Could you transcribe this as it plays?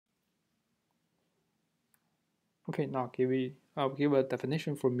Okay, now I'll give a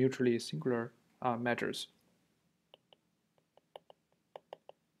definition for mutually singular measures.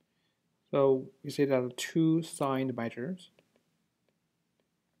 So we say that two signed measures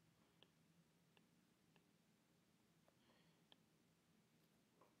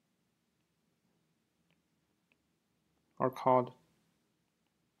are called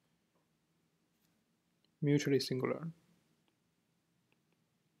mutually singular.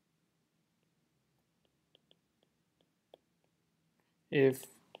 If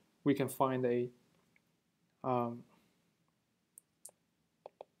we can find a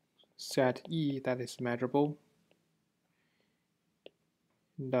set E that is measurable,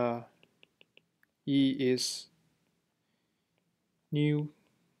 the E is new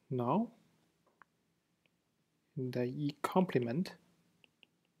null, and the E complement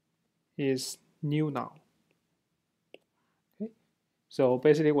is new null. Okay, so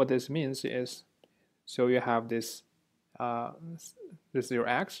basically what this means is, so you have this this is your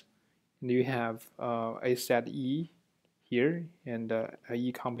x, and you have a set E here and a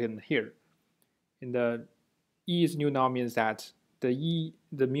E complement here. And the E is new null means that the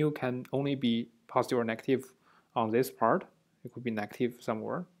mu can only be positive or negative on this part. It could be negative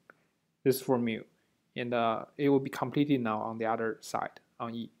somewhere. This is for mu, and it will be completely null on the other side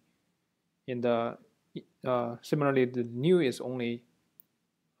on E. And similarly, the nu is only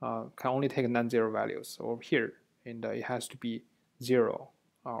can only take non-zero values over here, and it has to be 0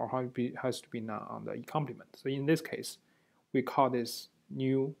 or has to be none on the E complement. So in this case, we call this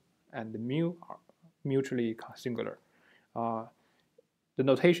nu and mu are mutually singular. The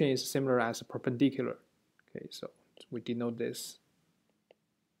notation is similar as perpendicular. Okay, so we denote this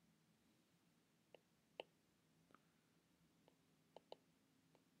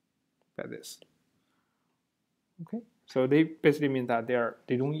by this. Okay, so they basically mean that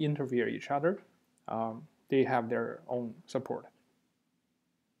they don't interfere each other. They have their own support.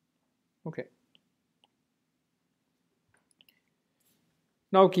 Okay.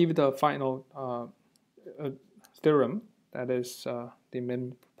 Now give the final theorem. That is the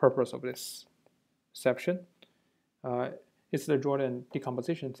main purpose of this section. It's the Jordan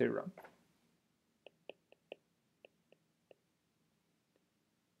decomposition theorem.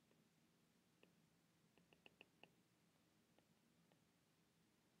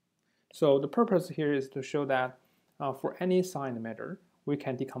 So the purpose here is to show that for any signed measure, we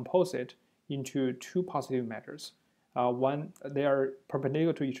can decompose it into two positive measures. One, they are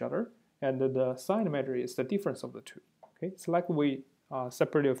perpendicular to each other, and the signed measure is the difference of the two. Okay, it's like we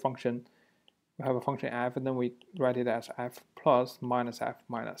separated a function. We have a function f, and then we write it as f plus minus f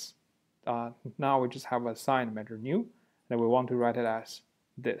minus. Now we just have a signed measure nu, and we want to write it as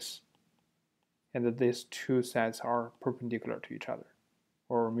this. And these two sets are perpendicular to each other,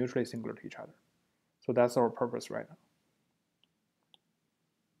 or mutually singular to each other. So that's our purpose right now.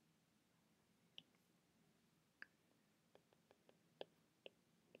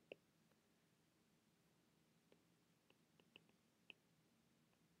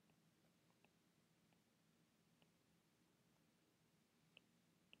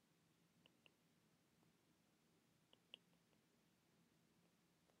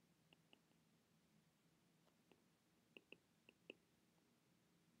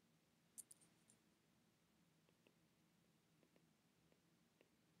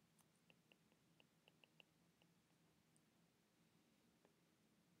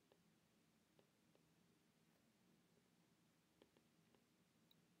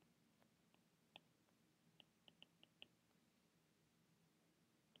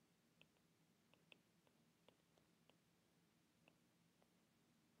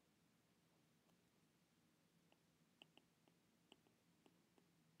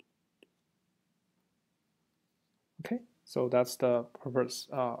 Okay, so that's the purpose.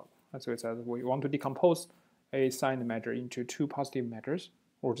 As we said, we want to decompose a signed measure into two positive measures,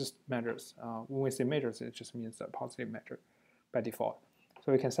 or just measures. When we say measures, it just means a positive measure by default.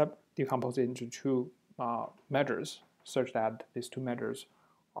 So we can decompose it into two measures such that these two measures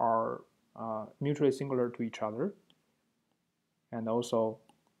are mutually singular to each other, and also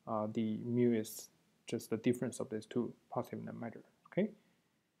the mu is just the difference of these two positive measures. Okay,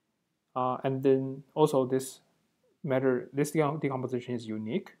 and then also this decomposition is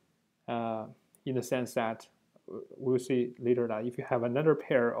unique in the sense that we'll see later that if you have another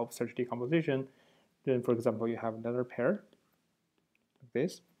pair of such decomposition, then for example you have another pair like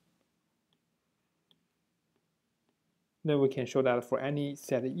this, then we can show that for any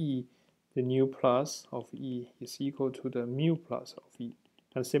set E, the nu plus of E is equal to the mu plus of E,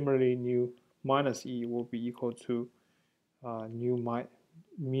 and similarly nu minus E will be equal to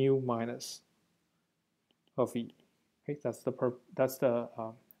mu minus of E. Okay, that's by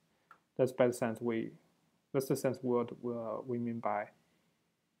the sense that's the sense what we mean by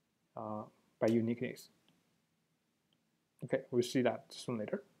uniqueness. Okay, we'll see that soon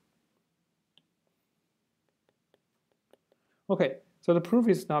later. Okay, so the proof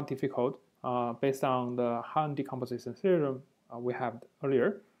is not difficult. Based on the Hahn decomposition theorem we had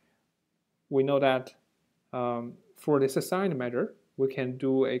earlier, we know that for this assigned measure, we can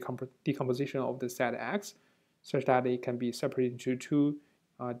do a decomposition of the set X such that it can be separated into two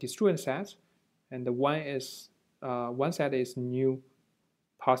disjoint sets, and the one set is nu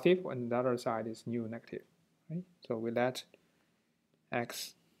positive and the other side is nu negative. Right? So we let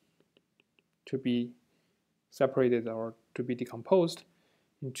X to be separated or to be decomposed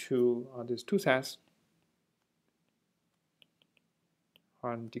into these two sets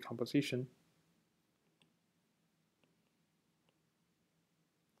on decomposition.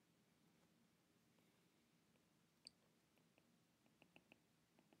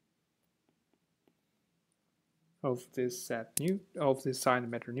 Of this set nu, of this sign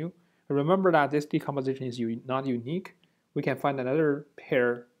matter nu. Remember that this decomposition is not unique. We can find another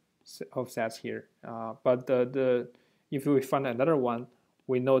pair of sets here, but if we find another one,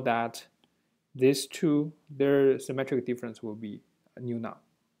 we know that these two, their symmetric difference will be nu null,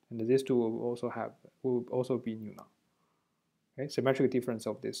 and these two will also be nu null. Okay, symmetric difference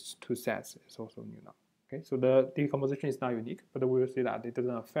of these two sets is also nu null. Okay, so the decomposition is not unique, but we will see that it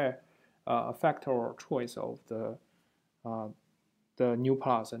doesn't affect our choice of the nu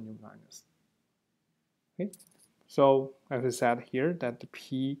plus and nu minus. Okay, so as I said here, that the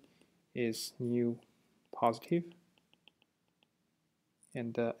P is nu positive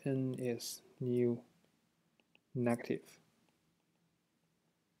and the N is nu negative.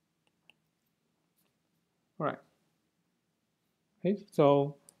 All right. Okay,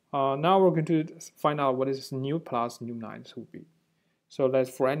 so now we're going to find out what is nu plus nu minus will be. So let's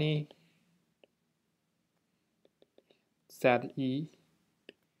for any set E,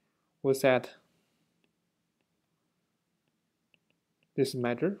 we'll set this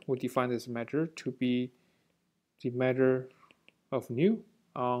measure, we define this measure to be the measure of nu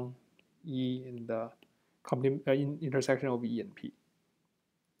on E in the intersection of E and P.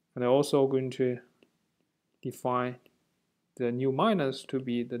 And I'm also going to define the nu minus to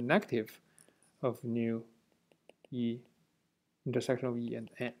be the negative of nu E intersection of E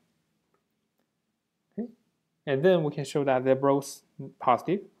and N. Okay, and then we can show that they're both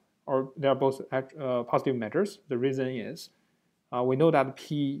positive, or they are both positive measures. The reason is we know that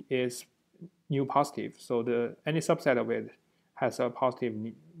P is nu positive, so any subset of it has a positive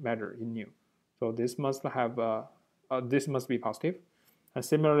measure in nu. So this must have this must be positive. And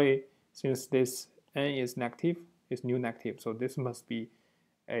similarly, since this N is negative, is nu negative, so this must be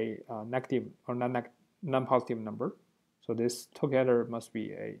a negative or non-positive number. So this together must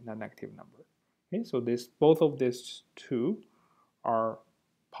be a non-negative number. Okay, so both of these two are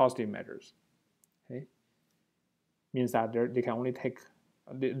positive measures. Okay, means that they can only take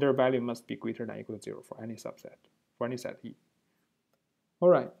their value must be greater than or equal to 0 for any subset, for any set E. All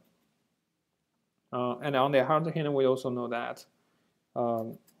right. And on the other hand, we also know that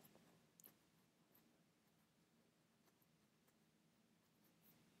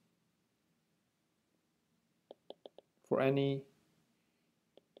for any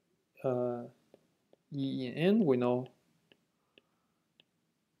E in N, we know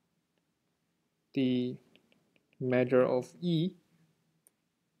the measure of E,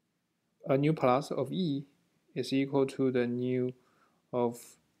 a nu plus of E is equal to the nu of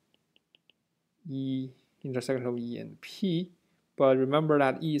E intersection of E and P. But remember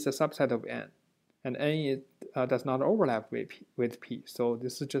that E is a subset of N, and N does not overlap with P. So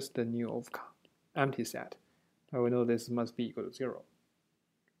this is just the nu of empty set. And we know this must be equal to 0.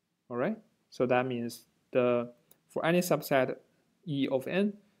 All right. So that means for any subset E of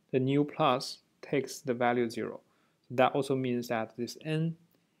N, the nu plus takes the value 0. So that also means that this N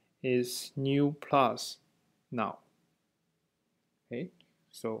is nu plus null. Okay,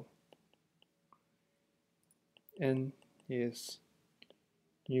 so N is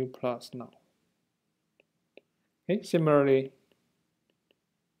nu plus null. Okay, similarly,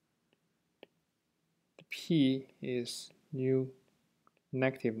 the P is nu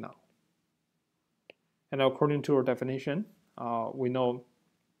negative null. And according to our definition, we know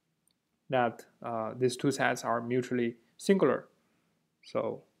that these two sets are mutually singular.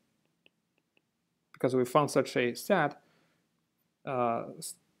 So because we found such a set,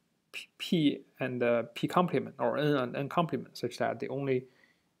 P and P complement, or N and N complement, such that the only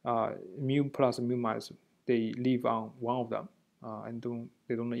mu plus mu minus, they live on one of them, and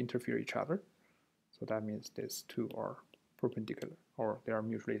they don't interfere each other. So that means these two are perpendicular, or they are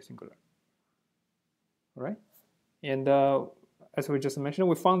mutually singular. All right, and as we just mentioned,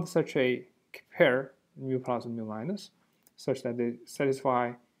 we found such a pair, mu plus and mu minus, such that they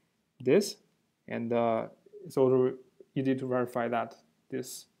satisfy this, and it's also easy to verify that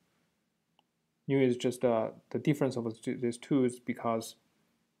this nu is just the difference of these two is because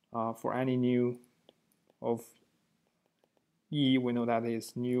for any nu of E, we know that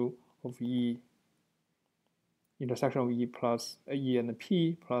is nu of E intersection of E plus E and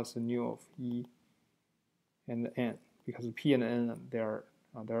P plus the nu of E and N, because P and N they're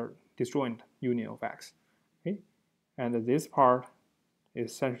disjoint union of X. Okay, and this part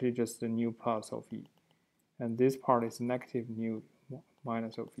is essentially just the nu plus of E, and this part is negative nu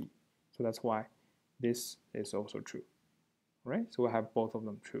minus of E. So that's why this is also true. Right? So we have both of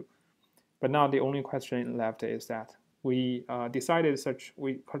them true. But now the only question left is that we decided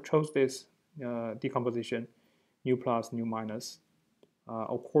we chose this decomposition, nu plus, nu minus,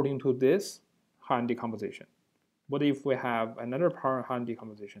 according to this Hahn decomposition. What if we have another power Hahn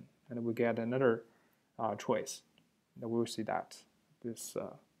decomposition and we get another choice? Then we will see that this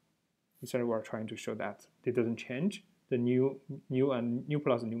essentially we're trying to show that it doesn't change. The nu and nu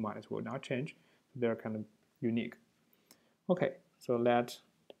plus and nu minus will not change. They're kind of unique. Okay, so let's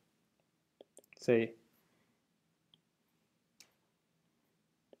say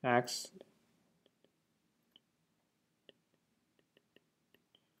X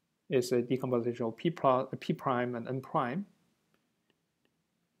is a decomposition of P prime and N prime.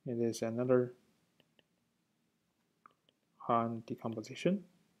 It is another Hahn decomposition.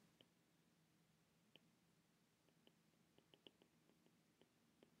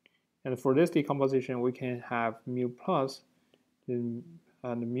 And for this decomposition, we can have mu plus and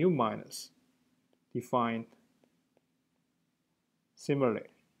mu minus defined similarly.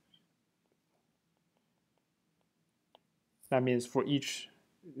 That means for each,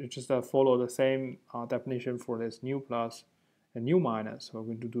 just follow the same definition for this nu plus and nu minus. We're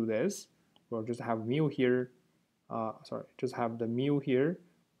going to do this. We'll just have mu here. Just have the mu here,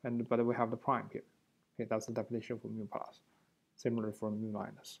 but we have the prime here. Okay, that's the definition for mu plus. Similar for mu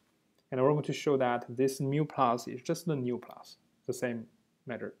minus. And we're going to show that this mu plus is just the nu plus, the same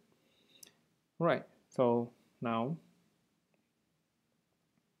matter. All right, so now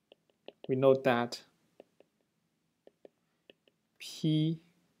we note that P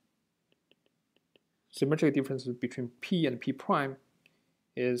symmetric difference between P and P prime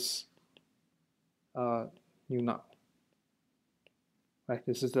is nu null. Right,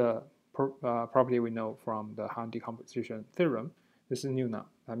 this is the property we know from the Hahn decomposition theorem. This is nu null.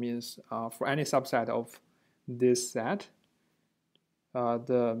 That means for any subset of this set,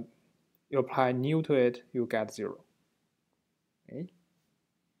 you apply nu to it, you get 0. Okay.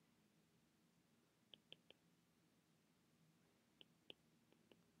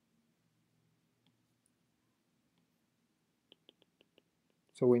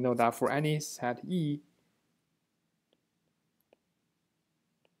 So we know that for any set E,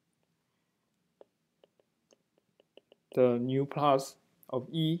 the nu plus of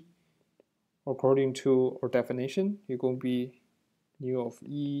E, according to our definition, is going to be nu of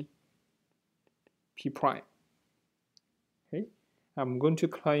E P prime. Okay, I'm going to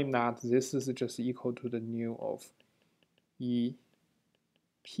claim that this is just equal to the nu of E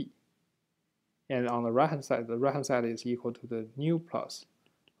P. And on the right-hand side is equal to the nu plus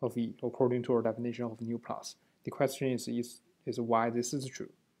of E, according to our definition of nu plus. The question is why this is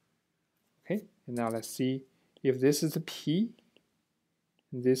true. Okay, and now let's see if this is the P,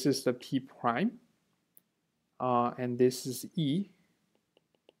 this is the P prime, and this is E.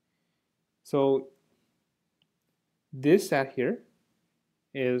 So this set here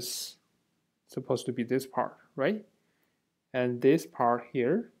is supposed to be this part, right? And this part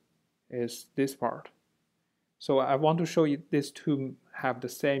here is this part. So I want to show you these two have the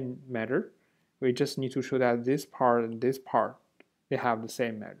same matter. We just need to show that this part and this part, they have the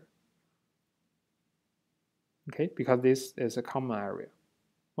same matter. Okay, because this is a common area.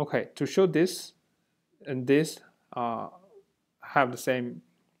 Okay, to show this and this have the same,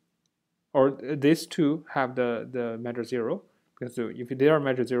 or these two have the measure 0, because if they are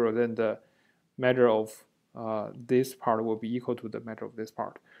measure 0, then the measure of this part will be equal to the measure of this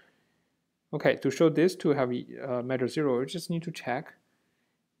part. Okay, to show these two have measure 0, we just need to check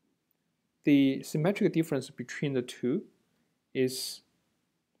the symmetric difference between the two is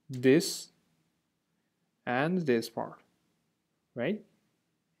this and this part, right?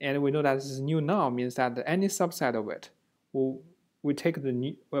 And we know that this is nu null means that any subset of it we take the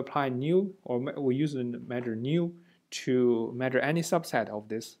we apply nu, or we use the measure nu to measure any subset of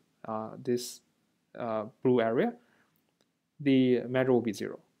this blue area, the measure will be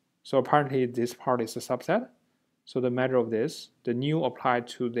 0. So apparently this part is a subset. So the measure of this, the nu applied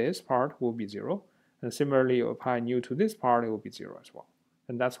to this part will be 0. And similarly, apply nu to this part, it will be 0 as well.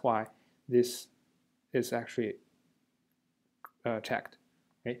 And that's why this is actually checked.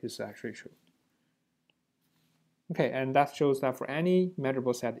 Okay, this is actually true. Okay, and that shows that for any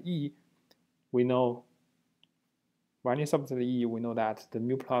measurable set E, we know for any subset E, we know that the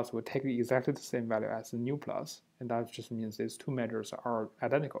mu plus will take exactly the same value as the nu plus, and that just means these two measures are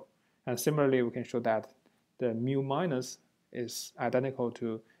identical. And similarly, we can show that the mu minus is identical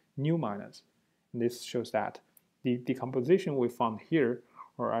to nu minus. And this shows that the decomposition we found here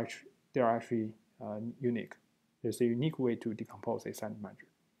are actually unique. There's a unique way to decompose a sign measure.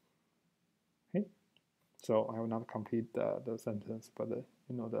 Okay, so I will not complete the sentence, but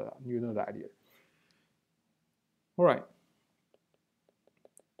you know the idea. All right.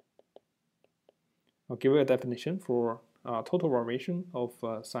 I'll give you a definition for total variation of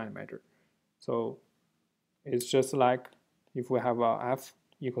sign measure. So it's just like if we have f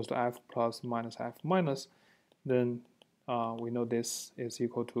equals to f plus minus f minus, then we know this is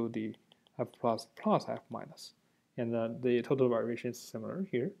equal to the f plus plus f minus. And the total variation is similar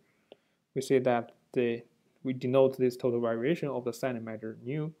here. We say that we denote this total variation of the sign measure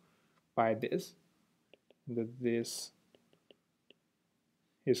nu by this. And this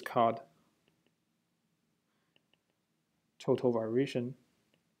is called total variation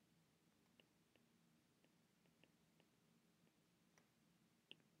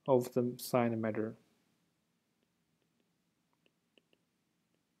of the sign measure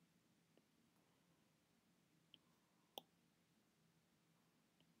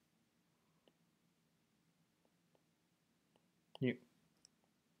nu.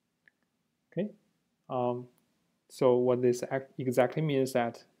 Okay, so what this exactly means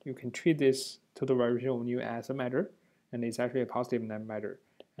that you can treat this total variation of nu as a measure, and it's actually a positive net measure.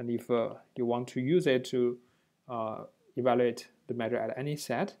 And if you want to use it to evaluate the measure at any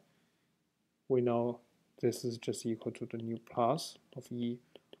set, we know this is just equal to the nu plus of E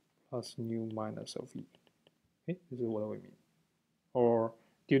plus nu minus of E. Okay, this is what we mean. Or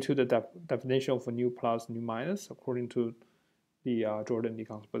due to the definition of nu plus nu minus, according to the Jordan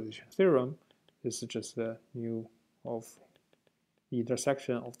decomposition theorem, this is just the nu of the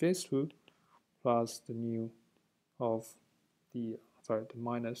intersection of these two plus the nu of the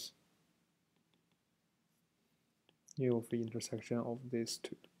minus nu of the intersection of these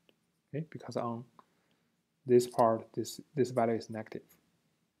two. Okay, because on this part, this value is negative,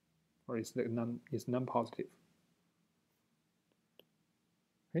 or is non-positive.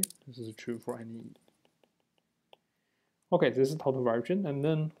 Okay, this is true for any E. Okay, this is total variation, and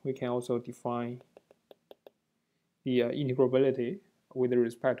then we can also define the integrability with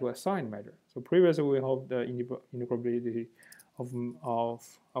respect to a sign measure. So previously we have the integrability of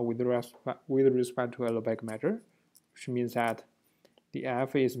with respect to a Lebesgue measure, which means that the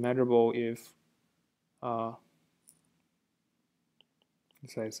f is measurable if it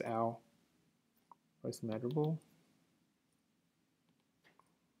says L is measurable,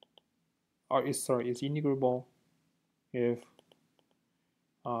 or it's integrable if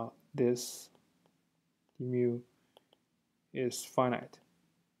this mu is finite.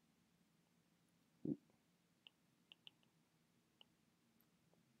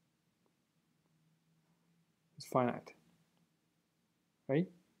 It's finite, right?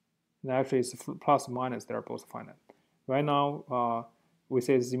 And actually, it's plus and minus; they are both finite. Right now, we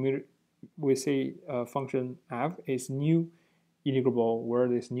say function f is nu integrable, where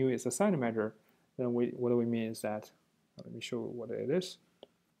this nu is a sign measure. Then what do we mean is that? Let me show what it is.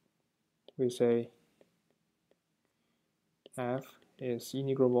 We say f is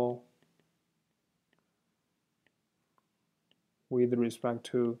integrable with respect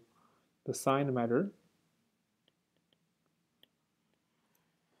to the sign measure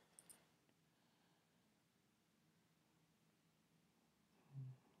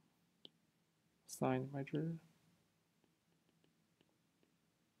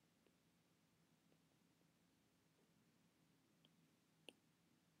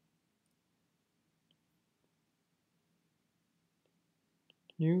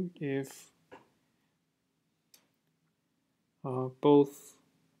nu if both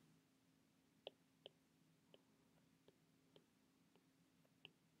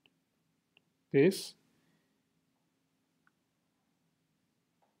this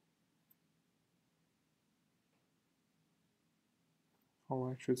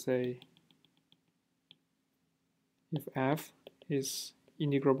or I should say if f is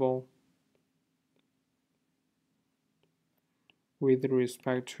integrable with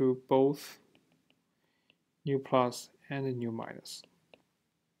respect to both nu plus and nu minus.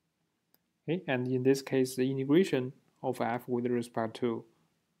 Okay, and in this case, the integration of f with respect to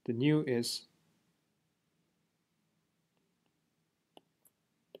the nu is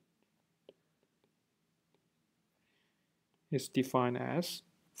defined as,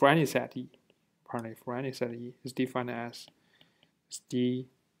 for any set E, for any set E, is defined as d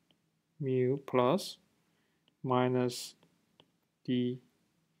mu plus minus d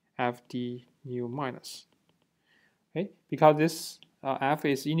f d nu minus. Okay, because this f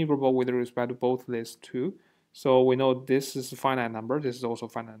is integrable with respect to both these two, so we know this is a finite number, this is also a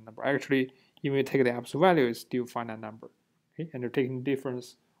finite number. Actually, even if you take the absolute value, it's still a finite number. Okay, and we're taking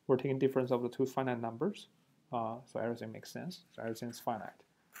difference of the two finite numbers, so everything makes sense. So everything is finite.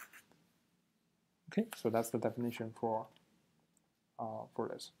 Okay, so that's the definition for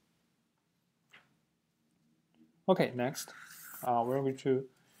this. Okay, next, we're going to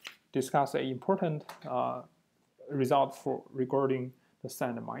discuss an important result regarding the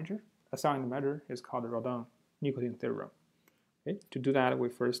assigned measure. Assigned measure is called the Radon-Nikodym theorem. Okay, to do that, we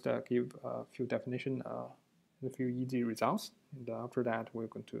first give a few definitions and a few easy results, and after that, we're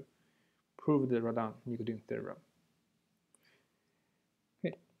going to prove the Radon-Nikodym theorem.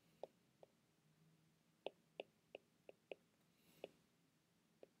 Okay.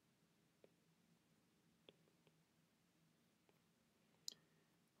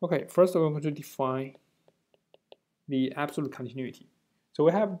 Okay, first we're going to define the absolute continuity. So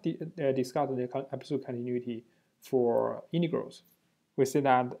we have discussed the absolute continuity for integrals. We say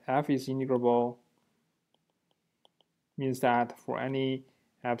that f is integrable means that for any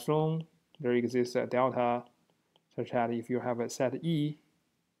epsilon, there exists a delta, such that if you have a set E,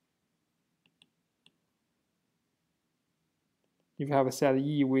 if you have a set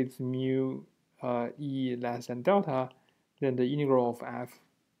E with mu E less than delta, then the integral of f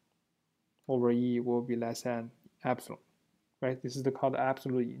over E will be less than epsilon. Right? This is called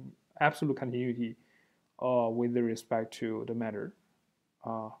absolute continuity with respect to the matter.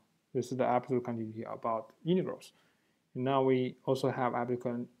 This is the absolute continuity about integrals. And now we also have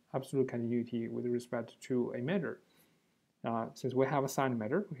absolute continuity with respect to a matter. Since we have a signed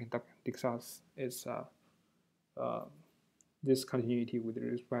matter, we can discuss its this continuity with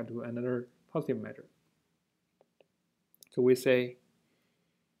respect to another positive matter. So we say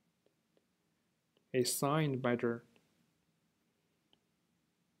a signed matter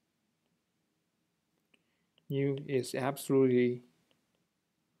nu is absolutely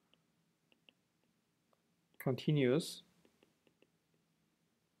continuous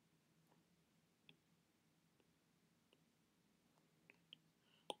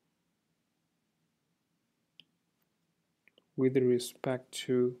with respect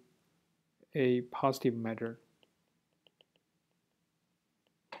to a positive matter.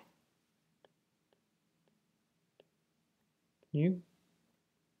 Nu,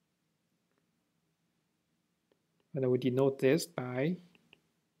 and we denote this by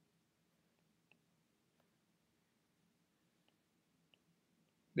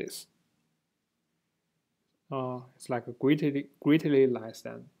this. It's like a greatly less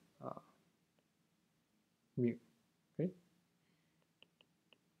than mu. Okay.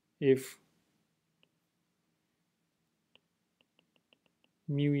 If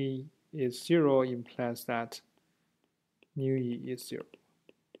mu e is 0, implies that mu e is 0.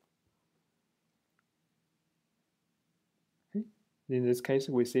 Okay. In this case,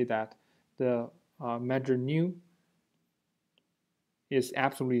 we say that the measure nu is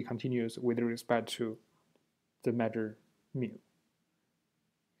absolutely continuous with respect to the measure mu.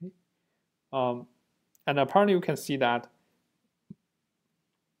 Okay. And apparently, you can see that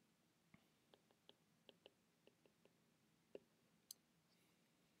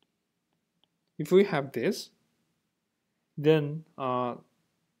if we have this, then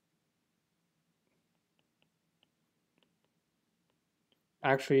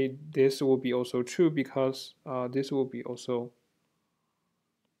actually this will be also true, because this will be also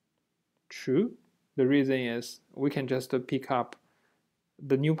true. The reason is we can just pick up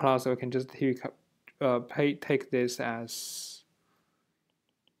the nu plus, we can just take this as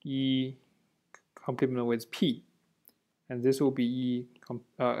E complement with P, and this will be E,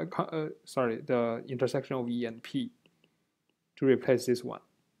 the intersection of E and P to replace this one,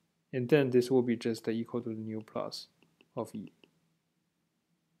 and then this will be just equal to the nu plus of E.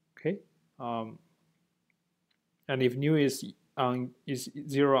 Okay, and if nu is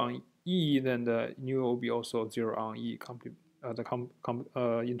 0 on E, then the nu will be also 0 on E,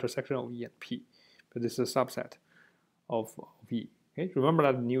 the intersection of E and P, but this is a subset of E. Okay, remember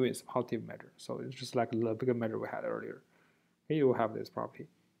that nu is a positive measure, so it's just like the bigger measure we had earlier. Okay, you will have this property,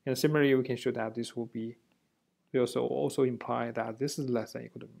 and similarly, we can show that this will be we also imply that this is less than or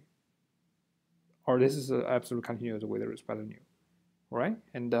equal to mu, or this is absolutely continuous with respect to nu, right?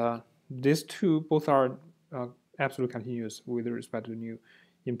 And these two both are absolutely continuous with respect to nu,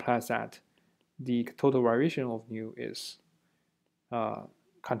 implies that the total variation of nu is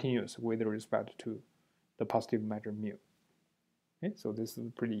continuous with respect to the positive measure mu. Okay, so this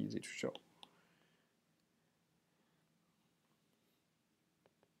is pretty easy to show.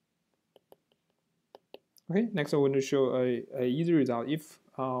 Okay, next I'm going to show a easy result. If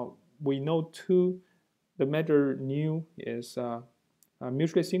we know the measure nu is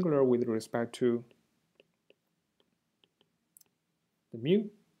mutually singular with respect to the mu,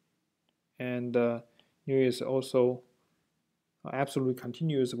 and nu is also absolutely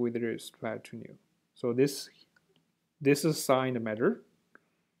continuous with respect to nu. So this is signed measure,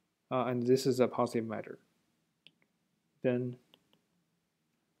 and this is a positive measure. Then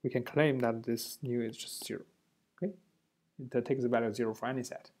we can claim that this nu is just 0. Okay, it takes the value of 0 for any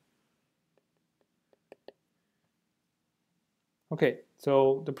set. Okay,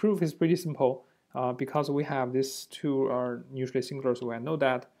 so the proof is pretty simple. Because we have these two are mutually singular, so I know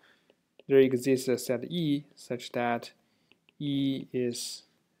that there exists a set E such that E is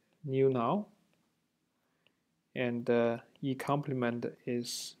nu null, and E complement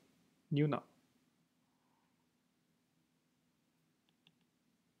is nu null.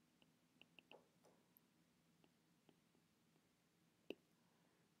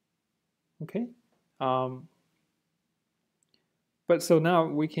 Okay, but so now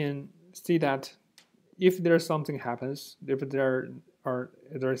we can see that if there's something happens, if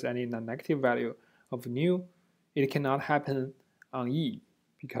there's any non-negative value of nu, it cannot happen on E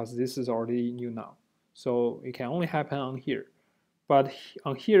because this is already nu null. So it can only happen on here. But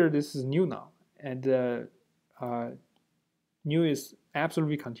on here, this is nu null, and nu is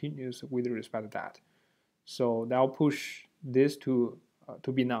absolutely continuous with respect to that. So that will push this to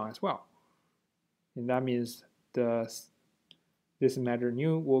be null as well. And that means this measure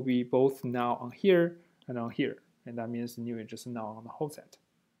nu will be both null on here and on here. And that means nu is just null on the whole set.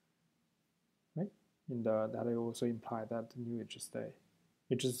 Right? And that will also imply that nu is just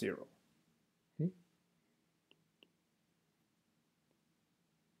 0. Okay?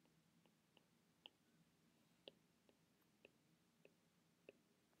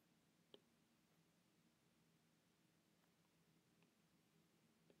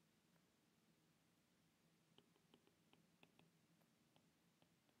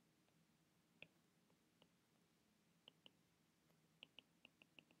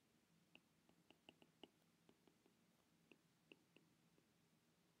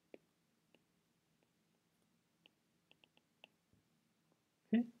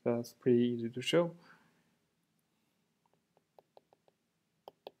 Okay, that's pretty easy to show.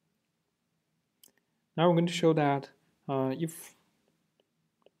 Now we're going to show that if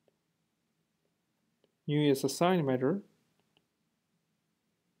nu is a signed measure,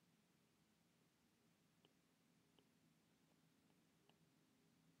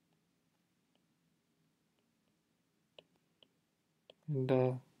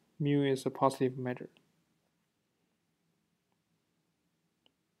 and mu is a positive measure.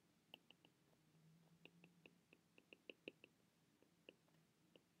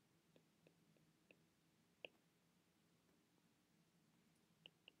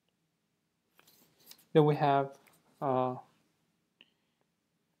 Then we have,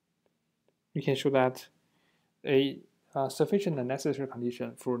 we can show that a sufficient and necessary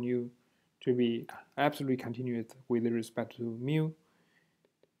condition for nu to be absolutely continuous with respect to mu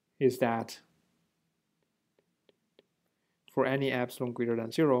is that for any epsilon greater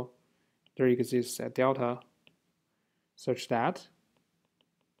than 0, there exists a delta such that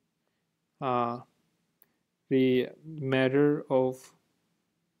the measure of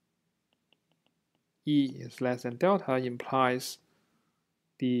E is less than delta implies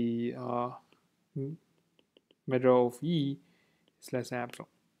the measure of E is less than epsilon.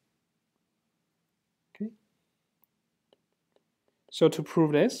 Okay. So to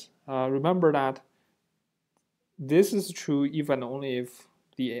prove this, remember that this is true even only if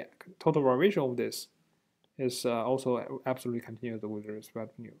the total variation of this is also absolutely continuous with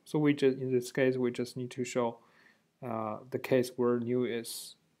respect to nu. So we just, in this case, we just need to show the case where nu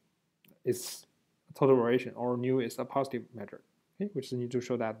is total variation, or nu is a positive measure. Okay, we just need to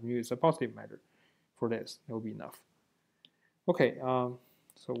show that nu is a positive measure. For this, it will be enough. Okay,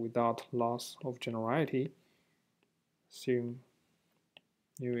 so without loss of generality, assume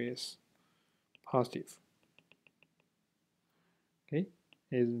nu is positive. Okay,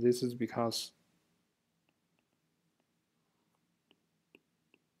 and this is because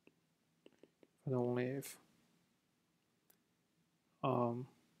and only if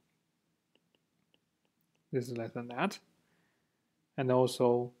this is less than that. And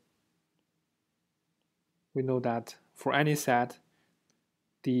also we know that for any set,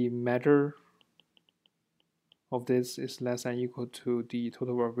 the measure of this is less than or equal to the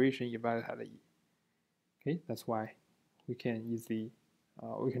total vibration evaluated at E. Okay, that's why we can easily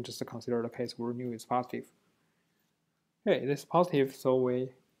we can just consider the case where nu is positive. Okay, this is positive, so we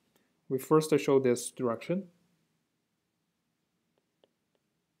first show this direction.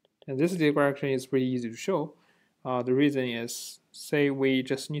 And this direction is pretty easy to show. The reason is, say we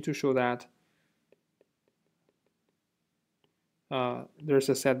just need to show that there's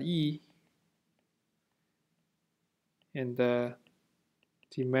a set E, and the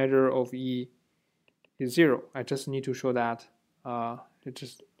measure of E is 0. I just need to show that, I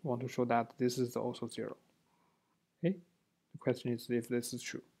just want to show that this is also 0. Okay, the question is if this is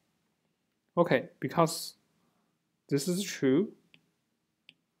true. Okay, because this is true,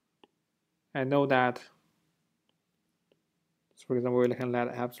 I know that, so for example, we can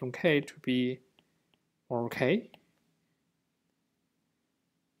let epsilon k to be 1 over k.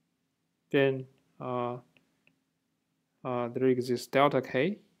 Then there exists delta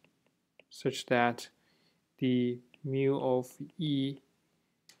k such that the mu of E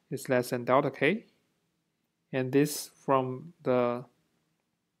is less than delta k, and this from the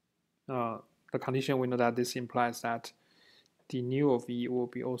condition, we know that this implies that the nu of E will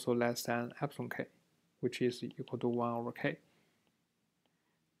be also less than epsilon k, which is equal to 1 over k.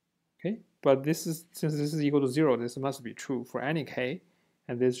 Okay, but this is, since this is equal to 0, this must be true for any k,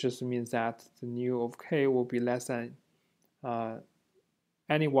 and this just means that the nu of k will be less than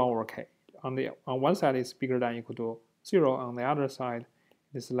any 1 over k. On one side it's bigger than or equal to 0, on the other side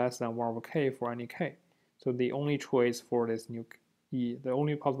it's less than 1 over k for any k. So the only choice for this nu E, the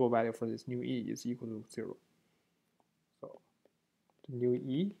only possible value for this nu E is equal to 0. So the nu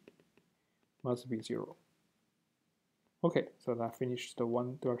E must be 0. Okay, so that finished the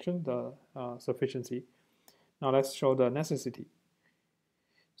one direction, the sufficiency. Now let's show the necessity.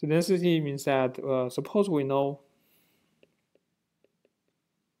 So necessity means that suppose we know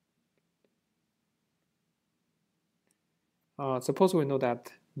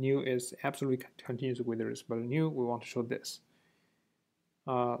that nu is absolutely continuous with the respect to nu. We want to show this.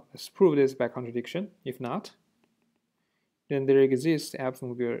 Let's prove this by contradiction. If not, then there exists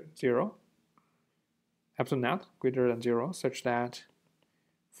epsilon 0, epsilon naught greater than 0, such that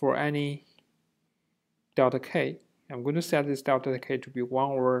for any delta k, I'm going to set this delta k to be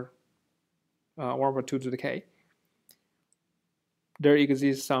 1 over 2 to the k. There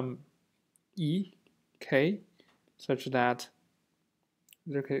exists some E k such that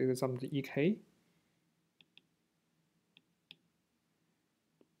there is some ek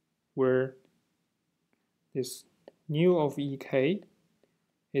where this nu of ek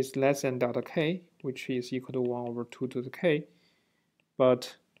is less than delta k, which is equal to 1 over 2 to the k,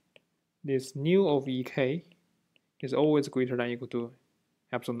 but this nu of ek is always greater than or equal to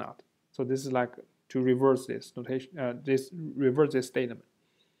epsilon naught. So this is like to reverse this notation, reverse this statement.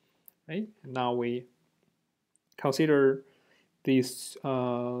 Right? Now we consider this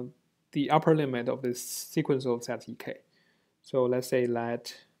the upper limit of this sequence of sets ek. So let's say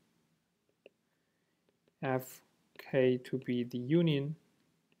let fk to be the union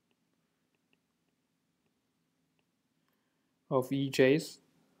of ej's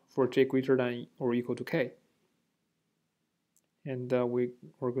for j greater than or equal to k. And we're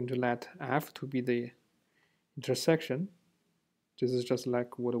going to let f to be the intersection. This is just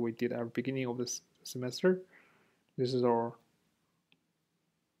like what we did at the beginning of this semester. This is our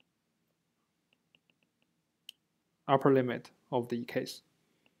upper limit of the case.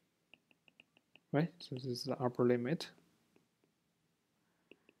 Right? So this is the upper limit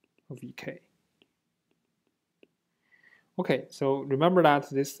of ek. Okay, so remember that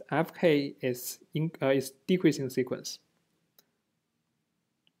this fk is decreasing sequence.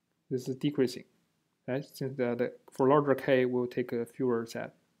 This is decreasing, right? Since for larger k, we'll take a fewer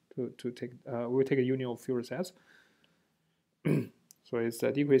set we'll take a union of fewer sets. So it's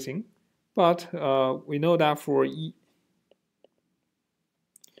decreasing, but we know that for the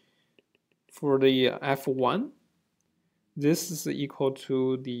f1, this is equal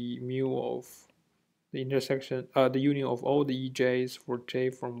to the mu of the intersection, the union of all the ej's for j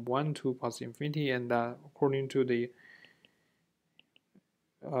from 1 to positive infinity, and according to the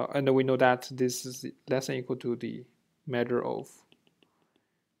and we know that this is less than or equal to the measure of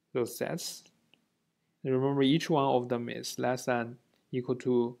those sets. And remember, each one of them is less than or equal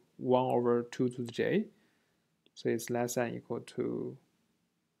to 1 over 2 to the j. So it's less than or equal to,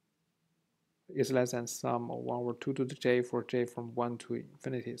 is less than sum of 1 over 2 to the j for j from 1 to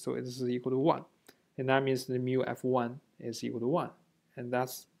infinity. So this is equal to 1. And that means the mu f1 is equal to 1. And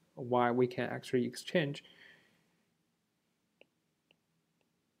that's why we can actually exchange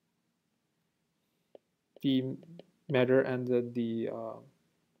the measure and the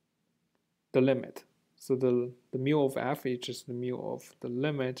limit. So the mu of f is just the mu of the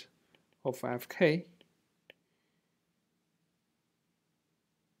limit of fk,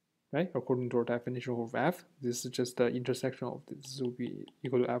 right? According to our definition of f, this is just the intersection of this will be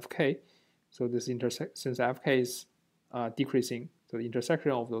equal to fk. So this since fk is decreasing, so the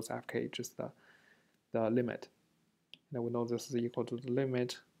intersection of those fk is just the limit. And we know this is equal to the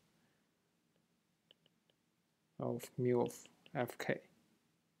limit of mu of fk.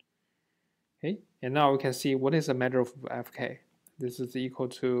 Okay, and now we can see what is the measure of fk. This is equal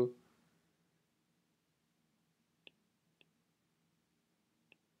to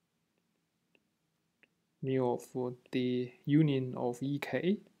mu of the union of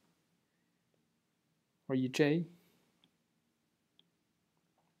ek or ej,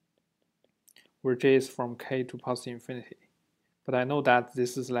 where j is from k to positive infinity. But I know that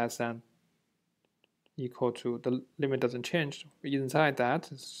this is less than equal to, the limit doesn't change. Inside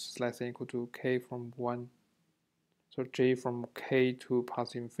that, it's less than equal to k from 1, so j from k to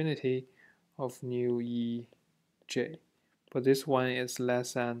positive infinity of nu ej. But this one is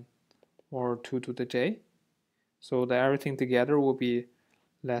less than or 2 to the j. So everything together will be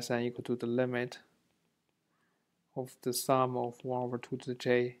less than equal to the limit of the sum of 1 over 2 to the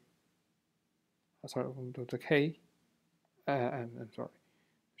j, sorry, 1 to the k, I'm sorry,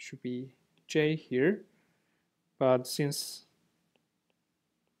 should be j here. But since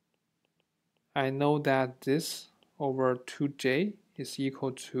I know that this over 2j is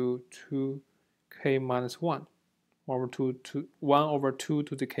equal to 2k minus 1, 1 over 2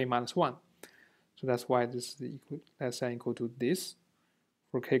 to the k minus 1. So that's why this is equal, less than equal to this.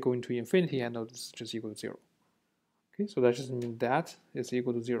 For k going to infinity, I know this is just equal to 0. Okay, so that just means that is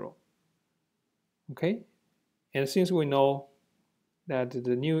equal to 0. Okay, and since we know that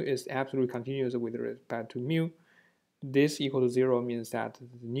the nu is absolutely continuous with respect to mu, this equal to 0 means that the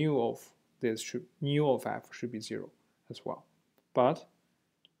nu of this nu of f should be 0 as well. But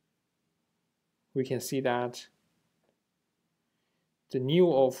we can see that the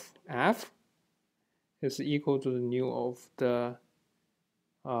nu of f is equal to the nu of the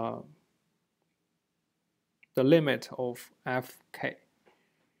limit of fk,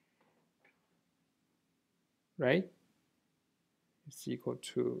 right? It's equal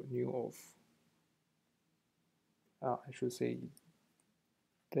to nu of, I should say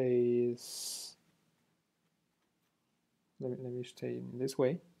this, let me say in this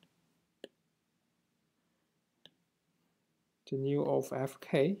way. The nu of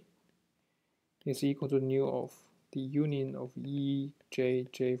fk is equal to nu of the union of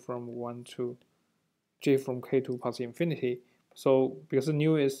j from 1 to j from k to positive infinity. So because the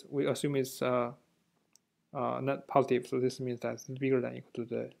nu is, we assume it's not positive, so this means that it's bigger than equal to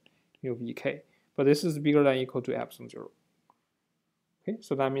the mu of ek. But this is bigger than equal to epsilon 0. Okay,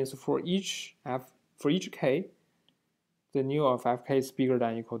 so that means for each k, the nu of fk is bigger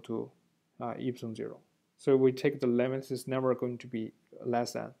than equal to epsilon 0. So we take the limit, is never going to be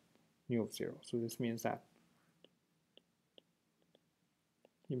less than nu of 0. So this means that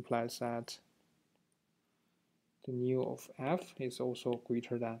implies that the nu of f is also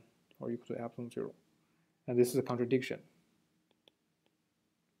greater than or equal to epsilon 0. And this is a contradiction,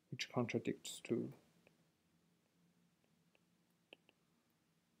 which contradicts to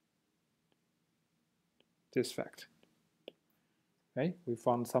this fact. Okay, we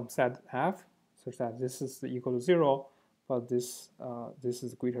found some set f such that this is equal to 0, but this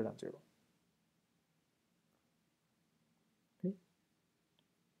is greater than 0. Okay.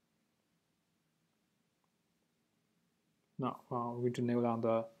 Now we need to nail down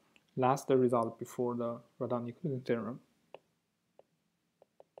the last result before the Radon-Nikodym theorem.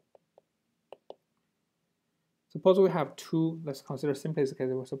 Suppose we have two, let's consider simplest case,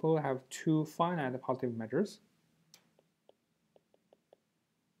 suppose we have two finite positive measures.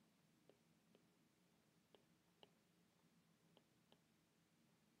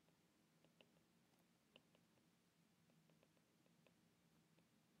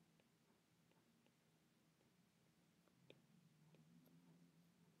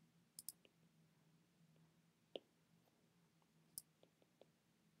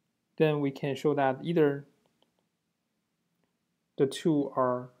 Then we can show that either the two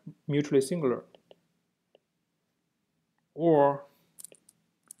are mutually singular, or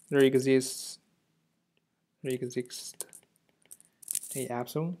there exists a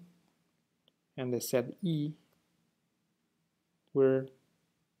epsilon and they set E where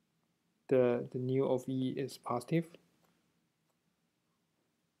the nu of E is positive.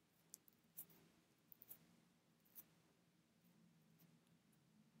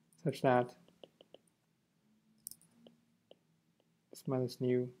 Such that this minus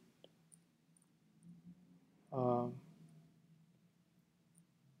nu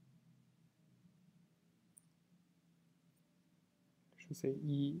should say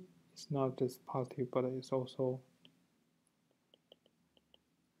E is not just positive, but it's also,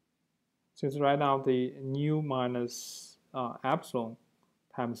 since right now the nu minus epsilon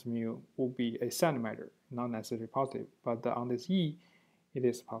times mu will be a sign matter, not necessarily positive, but on this E it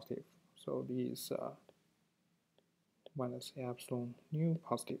is positive. So these minus epsilon nu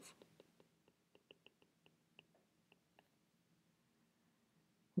positive.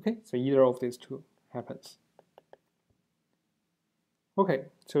 Okay, so either of these two happens. Okay,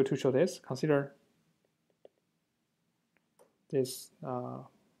 so to show this, consider this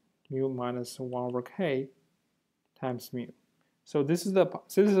mu minus 1 over k times mu. So this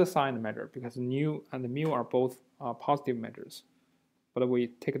is a signed measure because nu and mu are both positive measures. But we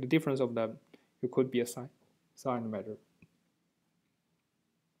take the difference of them, it could be a signed measure.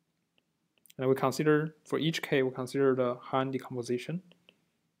 And we consider, for each k, we consider the Hahn decomposition.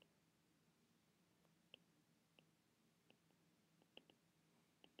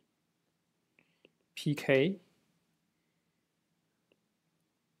 Pk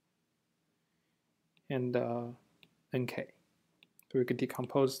and nk. So we could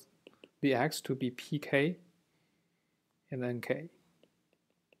decompose the x to be pk and nk,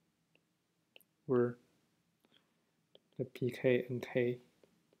 where the pk and nk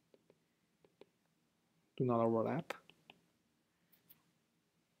do not overlap.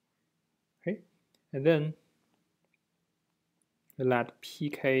 Okay, and then we let p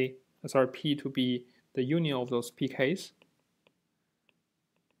to be the union of those pk's,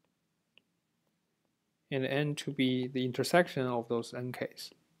 and n to be the intersection of those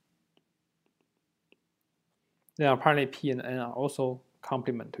nk's. Then apparently p and n are also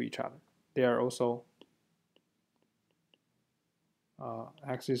complement to each other. They are also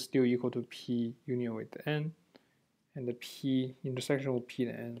x is still equal to p union with n, and the p intersection with p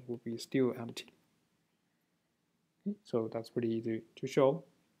and n will be still empty. Okay, so that's pretty easy to show.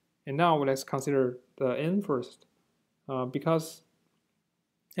 And now let's consider the n first, because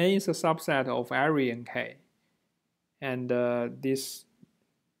n is a subset of every nk, and this,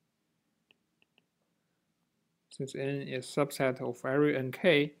 since n is a subset of every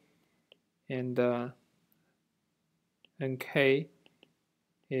nk, and nk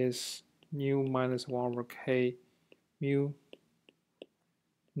is mu minus 1 over k mu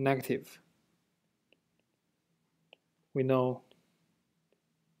negative. We know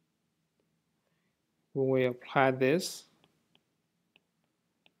when we apply this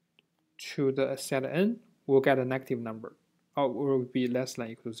to the set n, we'll get a negative number, or it will be less than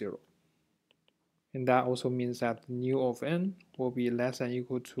or equal to 0. And that also means that nu of n will be less than or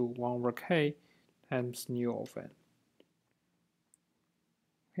equal to 1 over k times nu of n.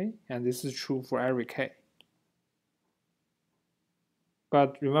 Okay, and this is true for every k.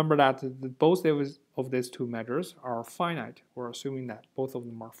 But remember that both of these two measures are finite. We're assuming that both of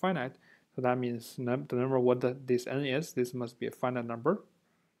them are finite. So that means the number what this n is, this must be a finite number.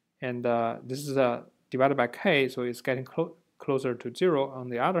 And this is divided by k, so it's getting closer to 0. On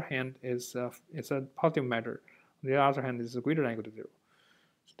the other hand, it's a positive measure. On the other hand, it's greater than or equal to 0.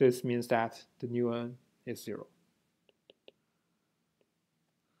 So this means that the nu n is 0.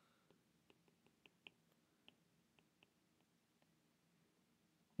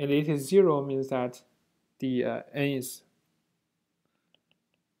 And it is 0 means that the n is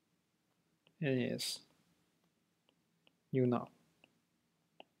nu null.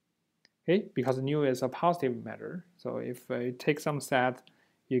 Okay, because nu is a positive measure. So if you take some set,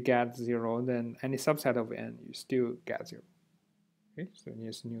 you get 0, then any subset of n, you still get 0. Okay, so it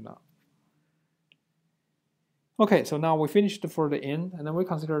is nu null. Okay, so now we finished for the n, and then we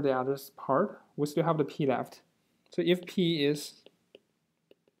consider the other part. We still have the p left. So if p is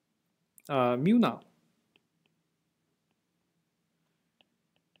mu null,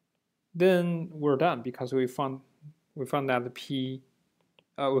 then we're done because we found that the p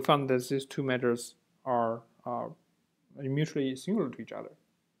we found that these two measures are mutually singular to each other,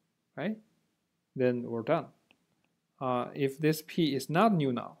 right? Then we're done. If this p is not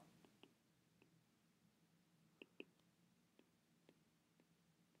nu null,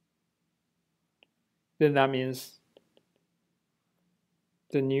 then that means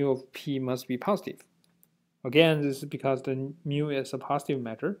the nu of p must be positive. Again, this is because the mu is a positive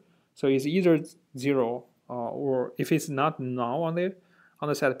measure. So it's either 0 or if it's not null on the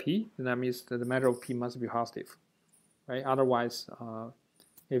set P, then that means that the measure of P must be positive, right? Otherwise,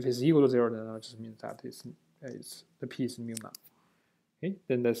 if it's equal to 0, then that just means that it's the P is mu null. Okay,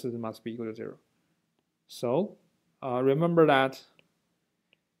 then this must be equal to 0. So remember that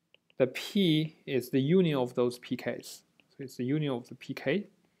the P is the union of those PKs. So it's the union of the PK.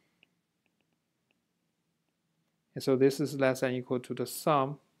 And so this is less than or equal to the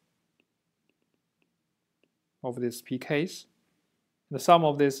sum of these PKs. The sum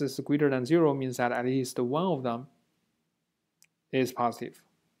of this is greater than 0 means that at least one of them is positive.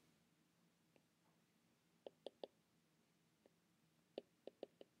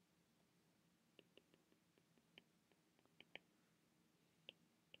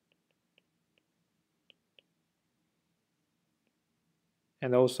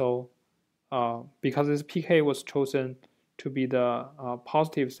 And also, because this PK was chosen to be the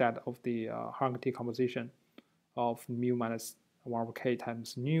positive set of the Hahn decomposition of mu minus 1 over k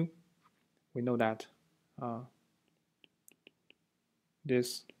times nu, we know that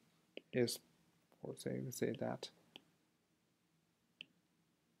this is, or say that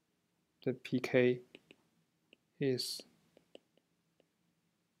the PK is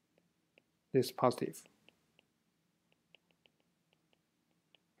this positive.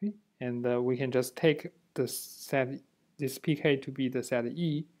 Okay? And we can just take the set, this PK to be the set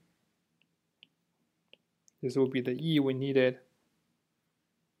E. This will be the E we needed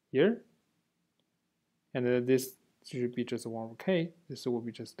here. And this should be just 1 over k. This will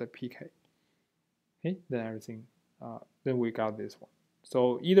be just the PK. Okay, then everything, then we got this one.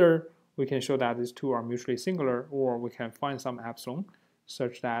 So either we can show that these two are mutually singular, or we can find some epsilon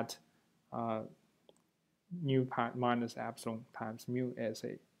such that nu minus epsilon times mu is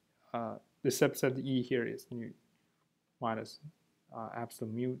the subset E here is nu minus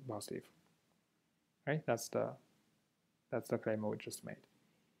epsilon mu positive. Right? That's the claim we just made.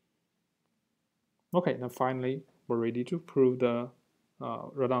 Okay, now finally we're ready to prove the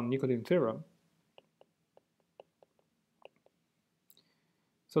Radon-Nikodym theorem.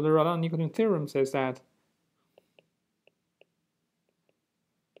 So the Radon-Nikodym theorem says that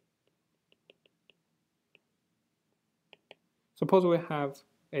suppose we have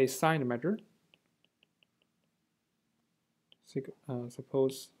a signed measure.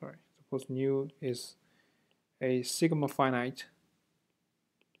 Suppose nu is a sigma finite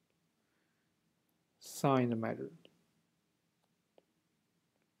signed measure.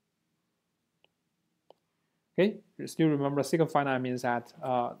 Okay, still remember sigma finite means that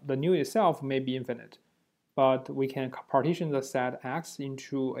the nu itself may be infinite, but we can partition the set X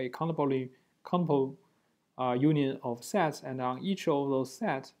into a countable union of sets, and on each of those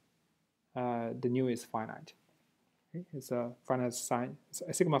sets, the nu is finite. Okay? It's a finite sign, it's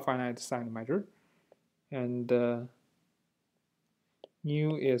a sigma finite signed measure, and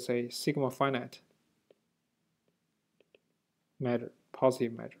nu is a sigma finite measure,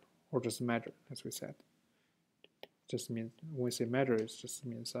 positive measure, or just measure, as we said. Just means when we say measure, it just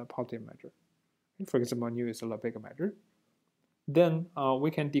means a positive measure. For example, nu is a bigger measure. Then we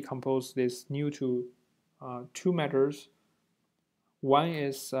can decompose this nu to two measures. One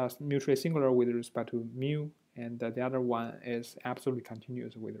is mutually singular with respect to mu, and the other one is absolutely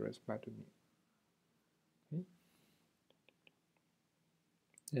continuous with respect to mu. Okay.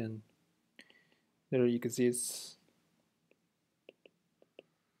 Then there exists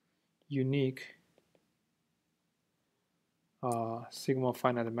unique sigma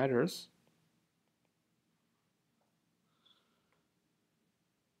finite measures.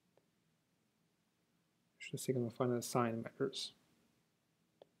 Sigma finite signed measures.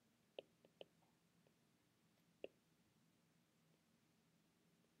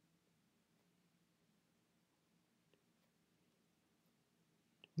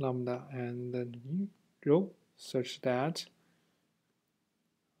 Lambda and the nu rho such that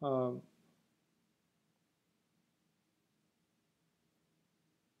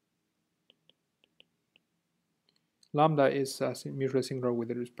lambda is mutually singular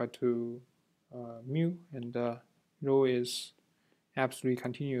with respect to mu, and rho is absolutely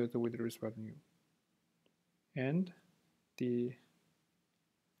continuous with respect to mu. And the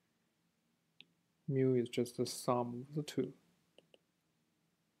mu is just the sum of the two.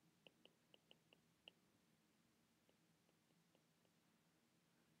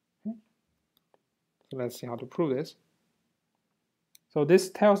 Okay. So let's see how to prove this. So this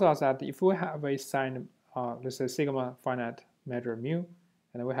tells us that if we have a signed, let's say sigma finite measure mu,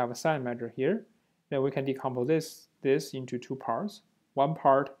 and then we have a signed measure here, then we can decompose this into two parts. One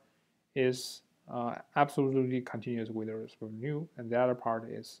part is absolutely continuous with respect to mu, and the other part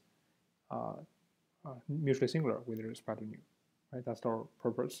is mutually singular with respect to nu. Right? That's our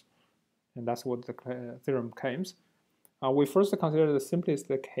purpose, and that's what the theorem claims. We first consider the simplest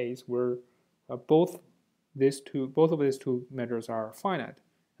case where both of these two measures are finite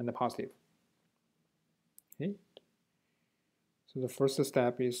and positive. Okay. So the first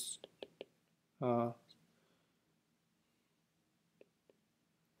step is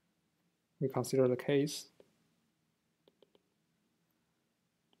we consider the case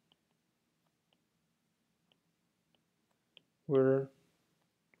where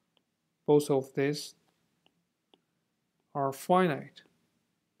both of these are finite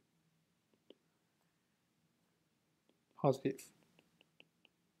positive.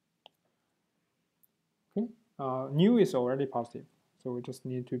 Okay, nu is already positive, so we just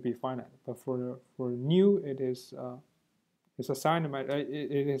need to be finite. But for nu, it is it's a sign matter.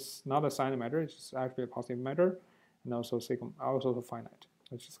 It is not a sign matter. It's actually a positive matter, and also finite.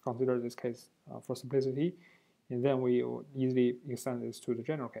 Let's just consider this case for simplicity, and then we will easily extend this to the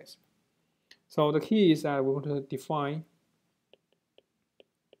general case. So the key is that we want to define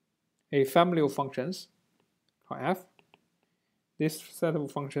a family of functions called f. This set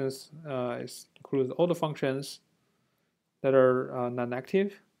of functions includes all the functions that are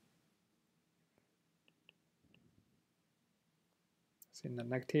non-negative. Say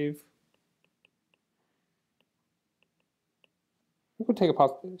non-negative. You could take a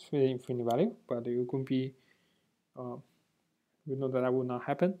positive infinity value, but it could be. We know that will not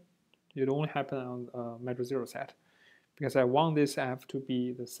happen. It only happen on measure zero set, because I want this f to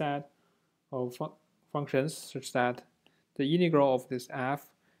be the set of functions such that the integral of this f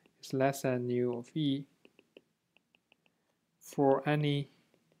is less than nu of e for any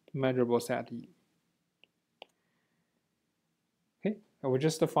measurable set e. Okay, and we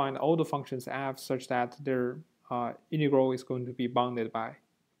just define all the functions f such that their integral is going to be bounded by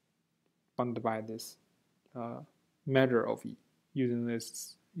this measure of e using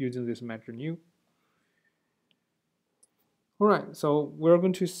this measure nu. All right, so we're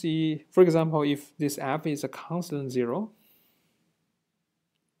going to see, for example, if this f is a constant 0.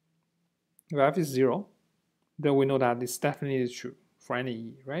 If f is 0, then we know that this definitely is true for any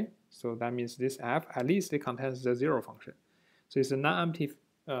e, right? So that means this f at least it contains the 0 function. So it's a non-empty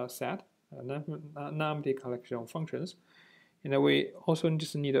set, a non-empty collection of functions. And then we also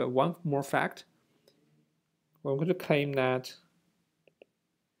just need one more fact. We're going to claim that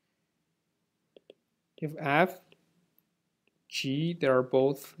if f, g, they are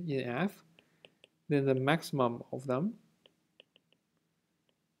both in f, then the maximum of them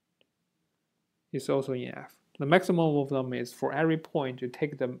is also in f. The maximum of them is for every point you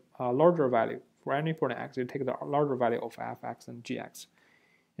take the larger value. For any point x, you take the larger value of fx and gx.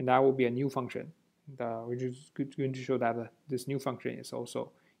 And that will be a new function. We're just going to show that this new function is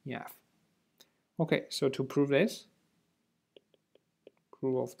also in f. Okay, so to prove this,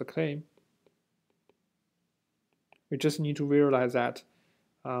 proof of the claim, we just need to realize that,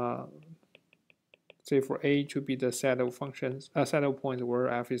 say for a to be the set of functions, set of points where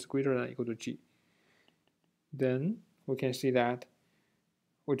f is greater than or equal to g. Then we can see that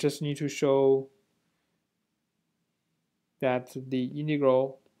we just need to show that the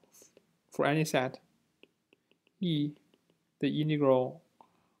integral for any set e, the integral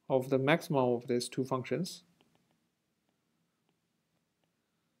of the maximum of these two functions.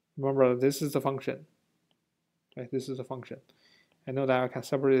 Remember, this is the function. Right, this is a function. I know that I can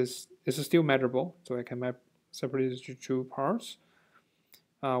separate this. This is still measurable, so I can separate it into two parts.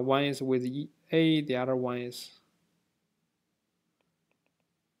 One is with a, the other one is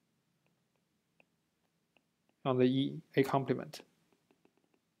on the a complement.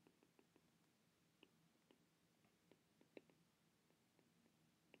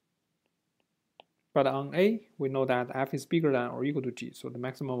 But on a, we know that f is bigger than or equal to g, so the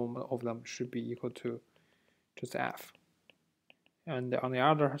maximum of them should be equal to just f. And on the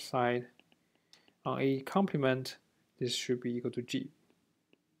other side, on a complement, this should be equal to g.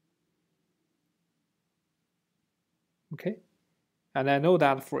 Okay, and I know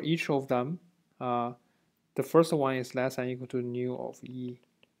that for each of them, the first one is less than or equal to nu of e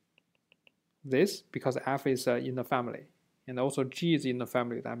this, because f is in the family, and also g is in the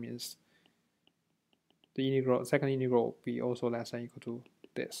family. That means the integral, second integral will be also less than or equal to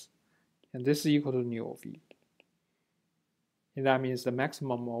this, and this is equal to nu of e. And that means the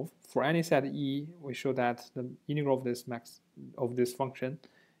maximum of, for any set e, we show that the integral of this function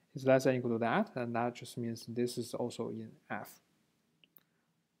is less than or equal to that, and that just means this is also in f.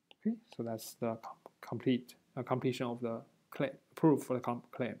 Okay, so that's the completion of the claim, proof for the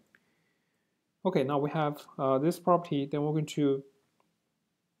claim. Okay, now we have this property. Then we're going to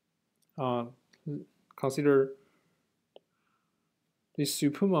consider the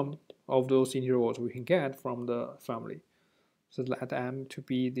supremum of those integrals we can get from the family. So let M to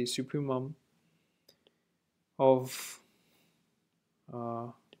be the supremum of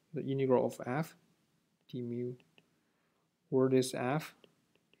the integral of f d mu, where this f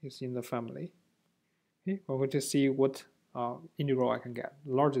is in the family. Okay, we're going to see what integral I can get,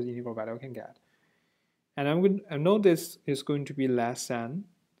 largest integral value I can get. And I know this is going to be less than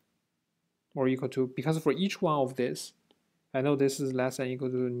or equal to, because for each one of this, I know this is less than or equal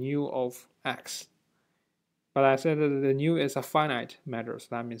to the nu of x. But I said that the nu is a finite measure, so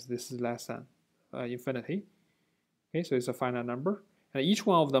that means this is less than infinity. Okay, so it's a finite number, and each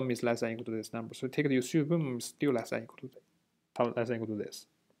one of them is less than or equal to this number. So take the supremum is still less than or equal to this.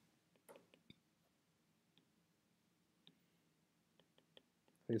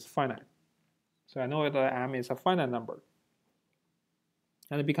 It's finite. So I know that M is a finite number.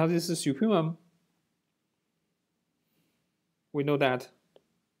 And because this is supremum, we know that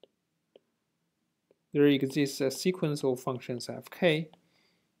there exists a sequence of functions fk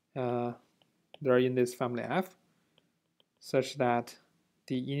that are in this family f, such that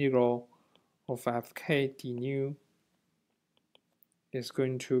the integral of fk d nu is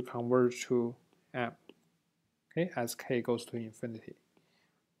going to converge to m, okay, as k goes to infinity.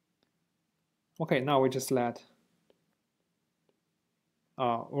 Okay, now we just let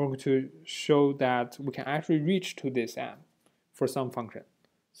we're going to show that we can actually reach to this m for some function.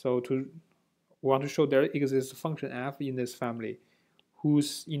 So we want to show there exists a function f in this family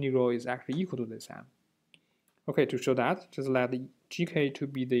whose integral is actually equal to this m. Okay, to show that, just let the gk to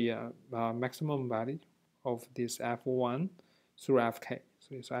be the maximum value of this f1 through fk.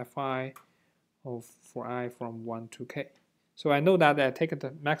 So it's fi for I from 1 to k. So I know that I take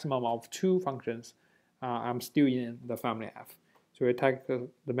the maximum of two functions, I'm still in the family f. So I take the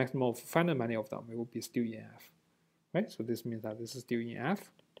maximum of finite many of them, it will be still in f. Right? So this means that this is still in f.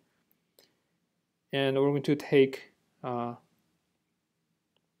 And we're going to take the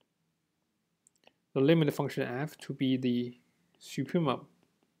limit function f to be the supremum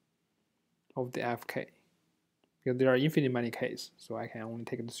of the fk, because there are infinite many k's, so I can only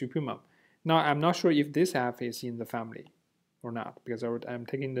take the supremum. Now I'm not sure if this f is in the family or not, because I'm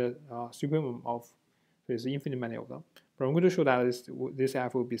taking the supremum of, so there's infinite many of them. But I'm going to show that this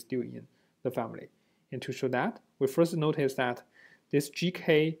f will be still in the family. And to show that, we first notice that this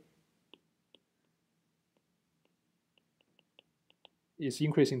gk is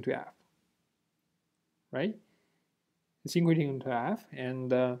increasing to f, right? It's increasing to f,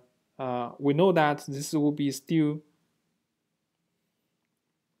 and we know that this will be still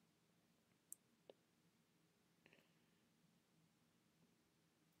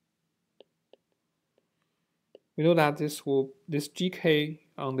this gk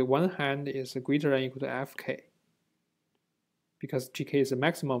on the one hand is greater than or equal to fk, because gk is the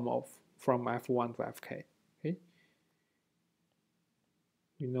maximum of from f1 to fk. Okay,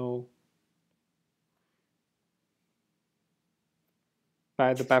 we know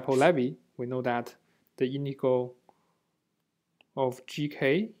by the Bappo-Levi, we know that the integral of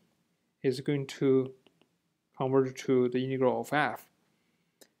gk is going to converge to the integral of f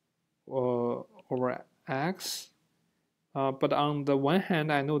over x. But on the one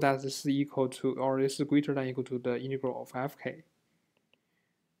hand, I know that this is equal to, or this is greater than or equal to the integral of fk.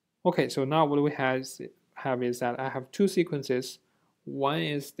 Okay, so now what we have is that I have two sequences. One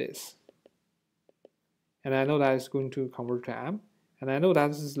is this, and I know that it's going to converge to m, and I know that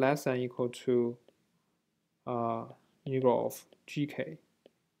this is less than or equal to integral of gk.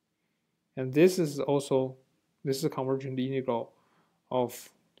 And this is converging the integral of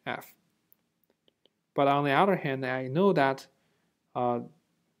f. But on the other hand, I know that the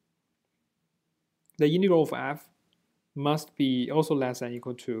integral of f must be also less than or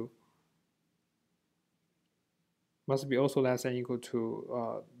equal to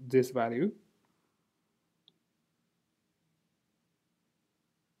this value.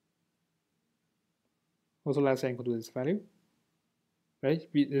 Also less than or equal to this value, right?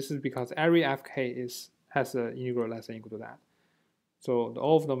 This is because every fk has an integral less than or equal to that. So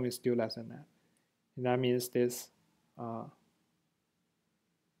all of them is still less than that. And that means this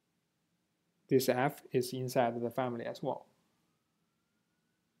f is inside the family as well.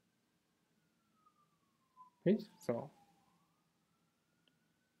 Okay, so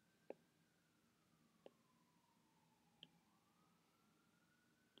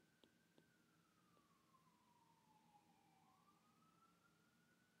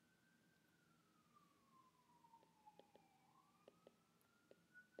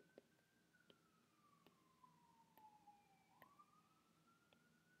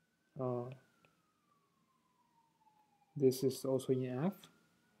this is also in F,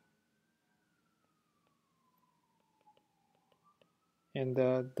 and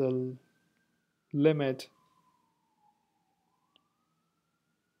the limit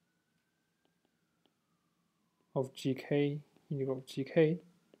of gk, integral of gk,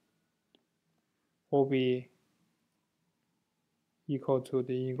 will be equal to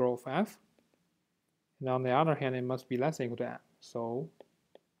the integral of f, and on the other hand, it must be less than or equal to m. So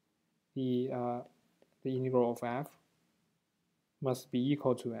the integral of f must be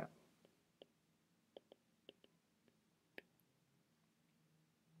equal to m.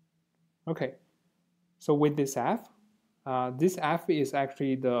 Okay, so with this f is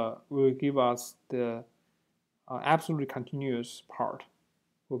actually will give us the absolutely continuous part,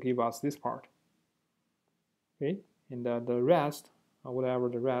 will give us this part. Okay, and the rest, whatever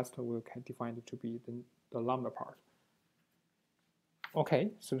the rest, we'll define it to be the lambda part.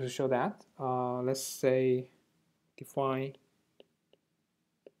 Okay, so to show that, let's say define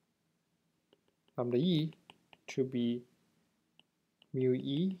lambda e to be mu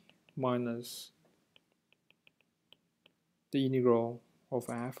e minus the integral of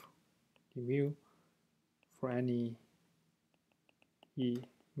f d mu for any e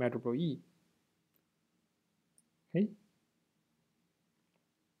measurable e. Okay.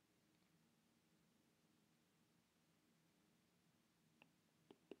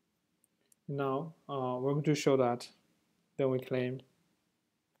 Now we're going to show that then we claim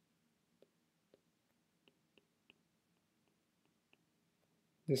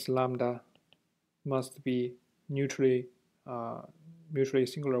this lambda must be mutually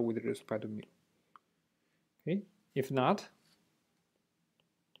singular with respect to mu. Okay, if not,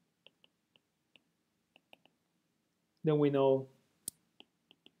 then we know,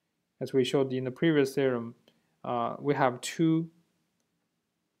 as we showed in the previous theorem, we have two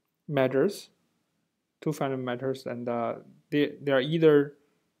measures, two finite measures, and they are either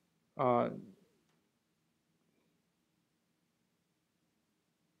so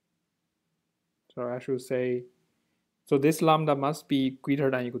I should say, so this lambda must be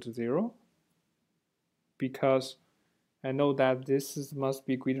greater than or equal to 0, because I know that this must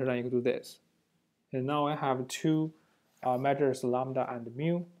be greater than or equal to this. And now I have two measures, lambda and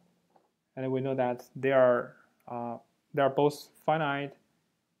mu, and we know that they are both finite,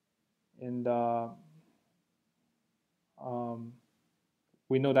 and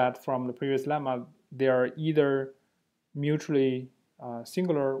we know that from the previous lemma they are either mutually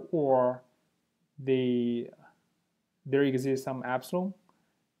singular, or there exists some epsilon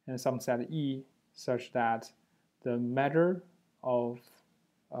and some set e such that the measure of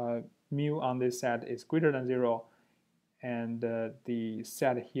mu on this set is greater than 0, and the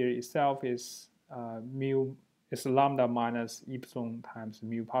set here itself is mu is lambda minus epsilon times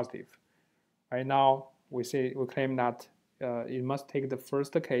mu positive. Right now we claim that it must take the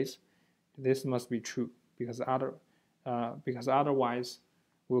first case. This must be true, because otherwise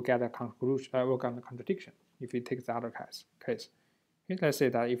we'll get a conclusion. We'll get a contradiction if it takes the other case. Okay, let's say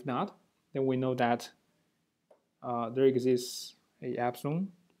that if not, then we know that there exists a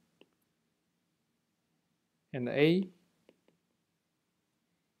epsilon and a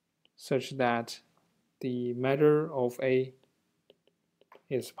such that the measure of a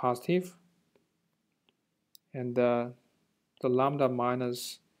is positive, and the lambda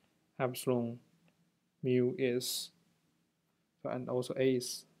minus epsilon mu is, and also a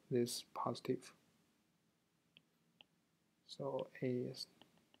is this positive. So a is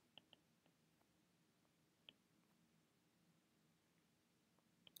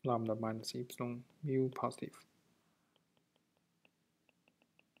lambda minus epsilon mu positive.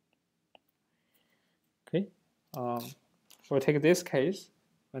 Okay, we'll take this case,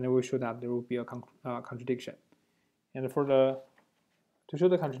 and then we'll show that there will be a contradiction. And to show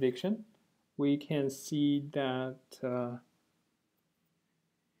the contradiction, we can see that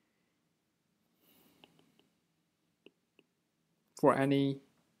for any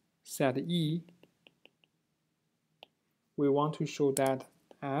set E, we want to show that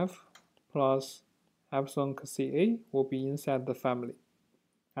f plus epsilon Ca will be inside the family.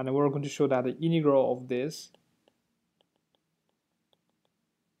 And we're going to show that the integral of this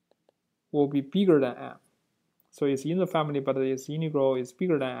will be bigger than m. So it's in the family, but its integral is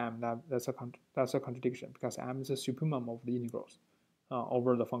bigger than m. That's a contradiction, because m is a supremum of the integrals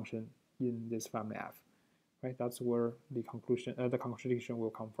over the function in this family f. Right? That's where the contradiction will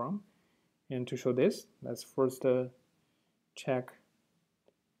come from. And to show this, let's first check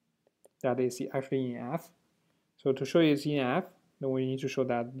that it's actually in f. So to show it's in f, then we need to show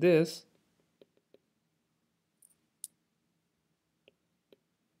that this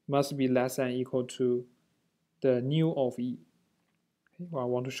must be less than or equal to the nu of E. Okay? Well, I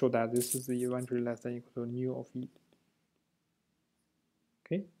want to show that this is eventually less than or equal to nu of E.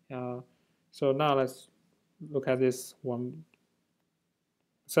 Okay, so now let's look at this one.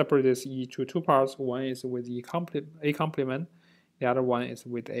 Separate this E to two parts. One is with A complement, the other one is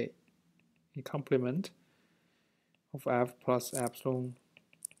with A complement of F plus epsilon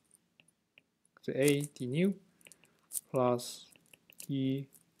the A d nu plus E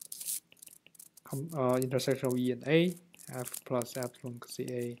intersection of E and A F plus epsilon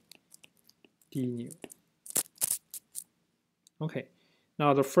Ca d nu. Okay,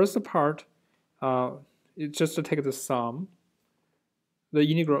 now the first part, it's just to take the sum, the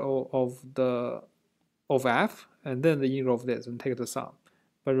integral of F, and then the integral of this, and take the sum.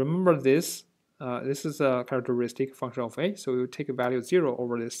 But remember this, this is a characteristic function of A, so you take a value of 0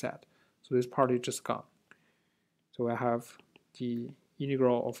 over this set. So this part is just gone. So I have the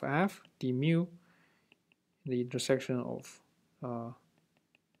integral of F d mu, the intersection of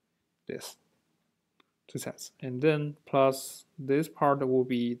this two sets, and then plus this part will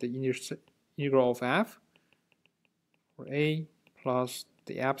be the integral of F for A plus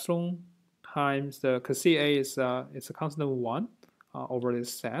the epsilon times the, because Ca is it's a constant 1 over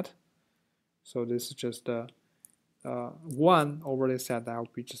this set, so this is just 1 over this set. That will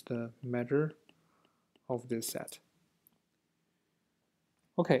be just the measure of this set.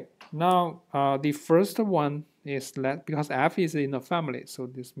 Okay, now the first one is because F is in a family, so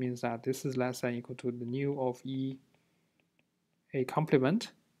this means that this is less than or equal to the nu of E A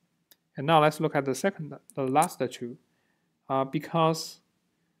complement. And now let's look at the last two. Because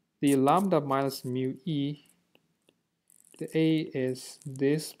the lambda minus mu E, the A is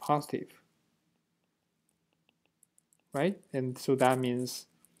this positive, right? And so that means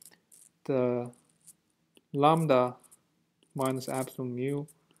the lambda minus epsilon mu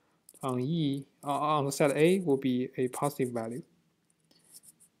on E on the set A will be a positive value.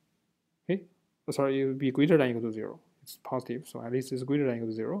 Okay, sorry, it will be greater than or equal to 0. It's positive, so at least it's greater than or equal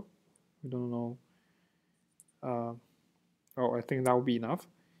to 0. We don't know. Oh, I think that would be enough.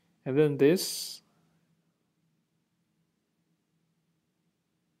 And then this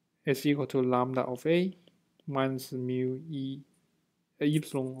is equal to lambda of A minus mu E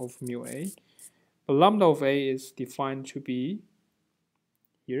epsilon of mu A. But lambda of A is defined to be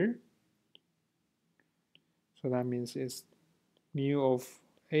here. So that means it's mu of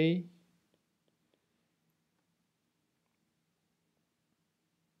A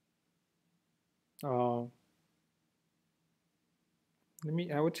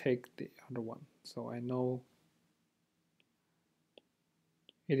I will take the other one. So I know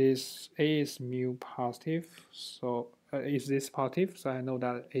it is A is mu positive. So is this positive? So I know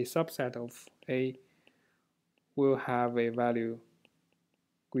that a subset of A will have a value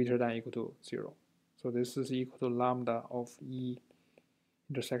greater than or equal to 0. So this is equal to lambda of E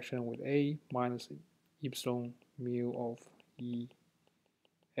intersection with A minus epsilon mu of E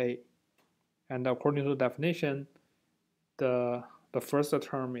A. And according to the definition, the first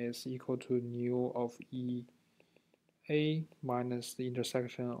term is equal to nu of E A minus the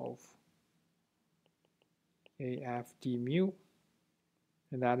intersection of AF d mu,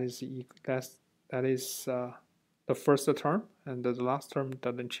 and that is the first term, and the last term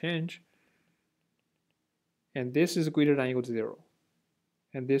doesn't change. And this is greater than or equal to 0.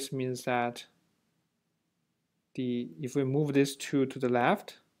 And this means that if we move this 2 to the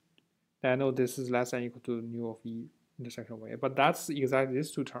left, then I know this is less than or equal to nu of E intersection of A. But that's exactly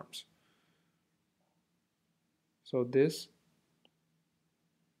these two terms. So this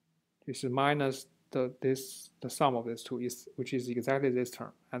is minus the sum of these two, which is exactly this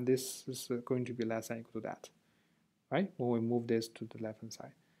term. And this is going to be less than or equal to that, right? When we move this to the left-hand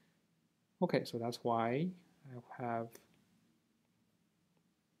side. Okay, so that's why I have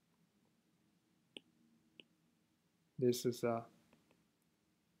this is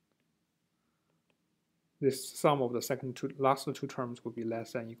this sum of the last two terms will be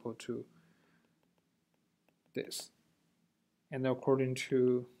less than or equal to this. And according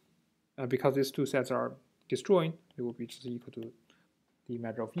to, because these two sets are destroyed, it will be just equal to the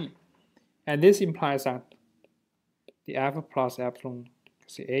measure of E. And this implies that the F plus epsilon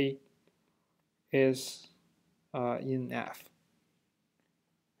Ca is in F.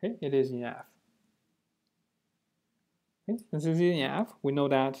 Okay, it is in F. Okay, since it's in F, we know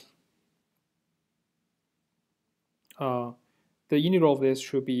that the integral of this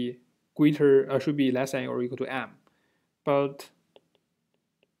should be less than or equal to m. But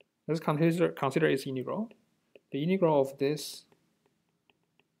let's consider its integral. The integral of this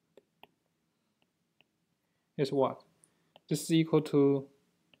is what? This is equal to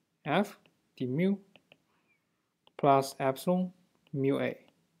f d mu plus epsilon mu a.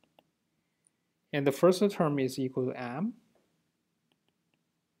 And the first term is equal to m.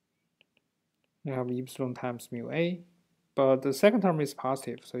 We have epsilon times mu a, but the second term is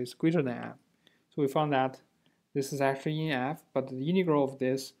positive, so it's greater than m. So we found that this is actually in f, but the integral of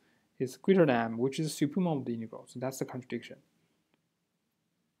this is greater than m, which is the supremum of the integral. So that's the contradiction.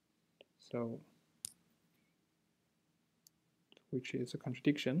 So, which is a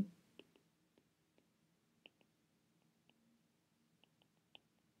contradiction.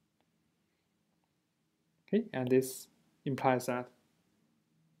 Okay, and this implies that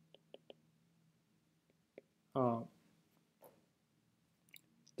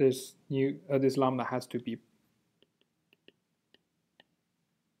this lambda has to be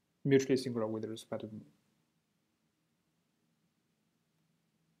mutually singular with respect to mu.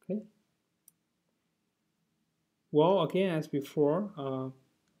 Okay. Well, again, as before,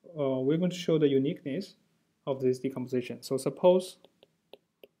 we're going to show the uniqueness of this decomposition. So suppose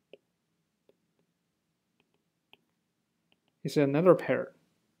it's another pair.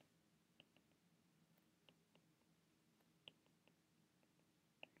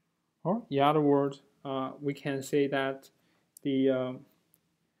 Or in other words, we can say that the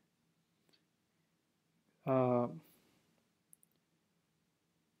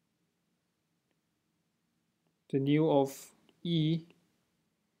nu of E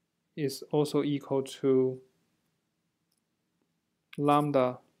is also equal to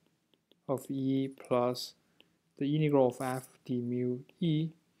lambda of E plus the integral of f d mu E,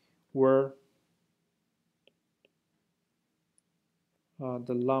 where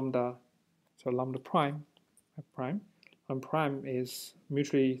the lambda, so lambda prime, f prime, and prime is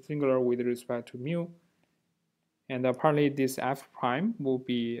mutually singular with respect to mu, and apparently this f prime will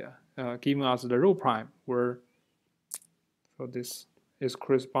be giving us the rho prime, where so this is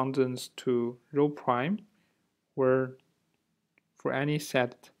correspondence to rho prime, where for any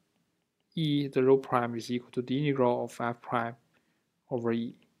set E, the rho prime is equal to the integral of f prime over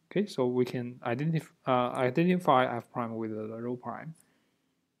E. Okay, so we can identify f prime with the rho prime,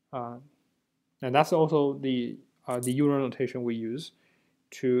 and that's also the Euler notation we use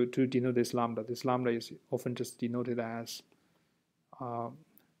to denote this lambda. This lambda is often just denoted as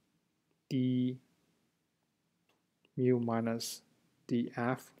d mu minus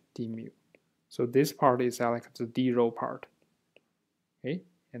df d mu. So this part is like the d rho part. Okay,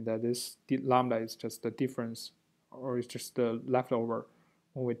 and that this lambda is just the difference, or it's just the leftover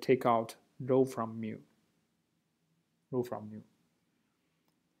when we take out rho from mu. Rho from mu.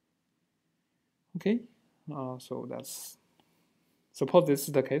 Okay, so that's, suppose this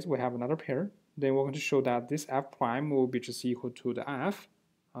is the case, we have another pair, then we're going to show that this f prime will be just equal to the f,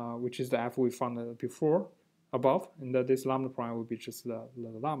 which is the f we found before, above, and that this lambda prime will be just the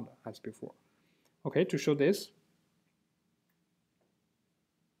lambda as before. Okay, to show this,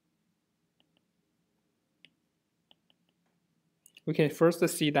 we can first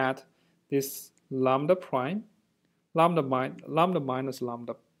see that this lambda prime, lambda minus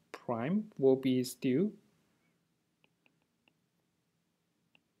lambda prime will be still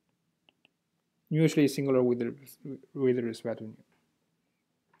mutually singular with respect to mu.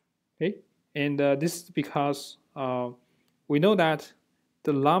 Okay, and this is because we know that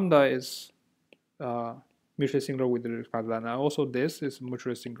the lambda is mutually singular with respect to that, and also this is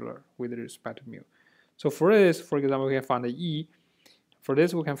mutually singular with respect to mu. So for this, for example, we can find the E. For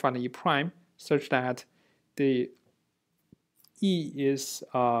this, we can find the E prime such that the E is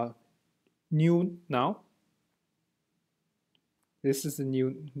new now. This is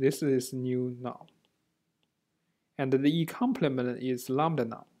new now, and the E complement is lambda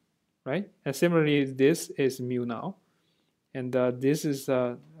now, right? And similarly, this is mu now, and this is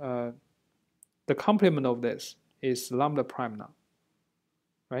the complement of this is lambda prime now,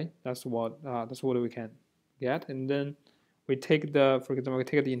 right? That's what we can get, and then we take for example, we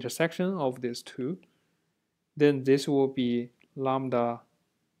take the intersection of these two, then this will be lambda,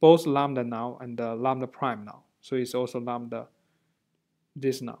 both lambda now and lambda prime now. So it's also lambda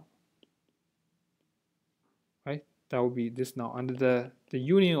this now, right? That will be this now, and the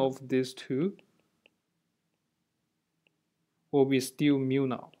union of these two will be still mu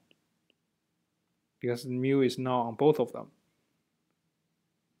now, because mu is now on both of them.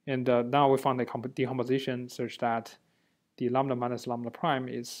 And now we found the decomposition such that the lambda minus lambda prime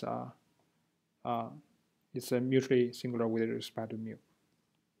is mutually singular with respect to mu.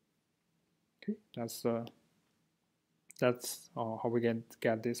 Okay, that's how we can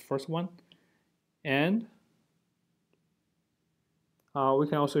get this first one, and we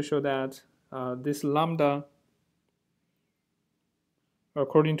can also show that this lambda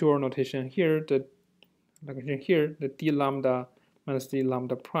according to our notation here, the d lambda minus d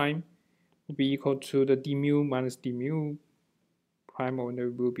lambda prime will be equal to the d mu minus d mu prime, and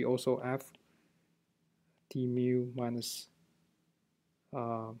it will be also f d mu minus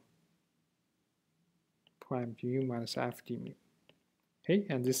prime d mu minus f d mu. Okay,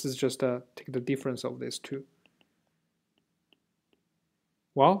 and this is just take the difference of these two.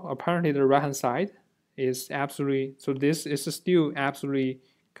 Well, apparently the right hand side is absolutely, so this is still absolutely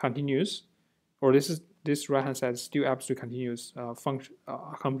continuous, or this right hand side is still absolutely continuous function,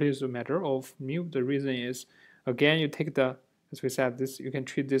 continuous matter of mu. The reason is, again, you take the, as we said, this, you can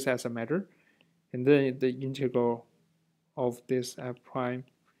treat this as a matter, and then the integral of this f prime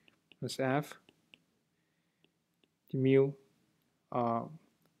plus f d mu,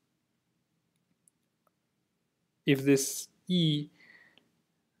 if this e,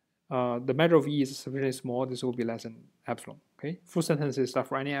 the matter of e is sufficiently small, this will be less than epsilon. Okay, full sentences that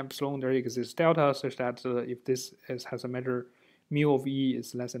for any epsilon there exists delta, such that if this has a matter mu of e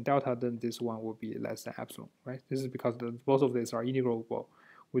is less than delta, then this one will be less than epsilon. Right? This is because both of these are integrable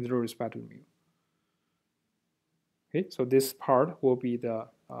with respect to mu. Okay, so this part will be the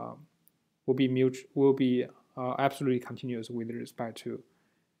absolutely continuous with respect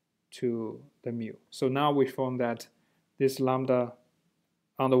to the mu. So now we found that this lambda,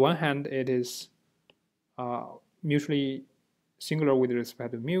 on the one hand, it is mutually singular with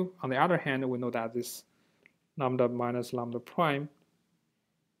respect to mu. On the other hand, we know that this lambda minus lambda prime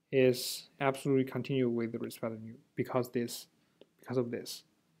is absolutely continuous with respect to mu because of this.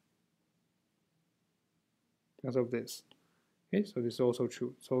 Okay, so this is also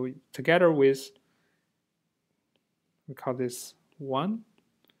true. So together with, we call this 1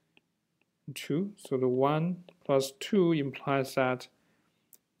 and 2. So the 1 plus 2 implies that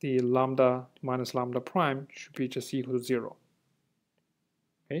the lambda minus lambda prime should be just equal to 0.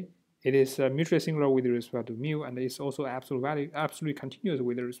 Okay, it is mutually singular with respect to mu, and it's also absolutely continuous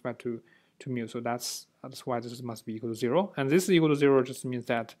with respect to mu. So that's why this must be equal to 0. And this is equal to 0 just means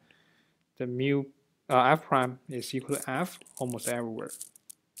that the mu f prime is equal to f almost everywhere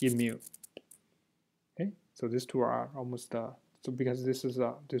in mu. Okay, so these two are almost so because this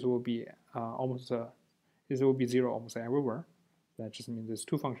will be this will be 0 almost everywhere. That just means these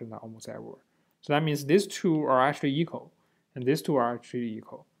two functions are almost everywhere. So that means these two are actually equal, and these two are actually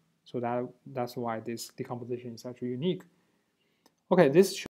equal. So that's why this decomposition is actually unique. Okay, this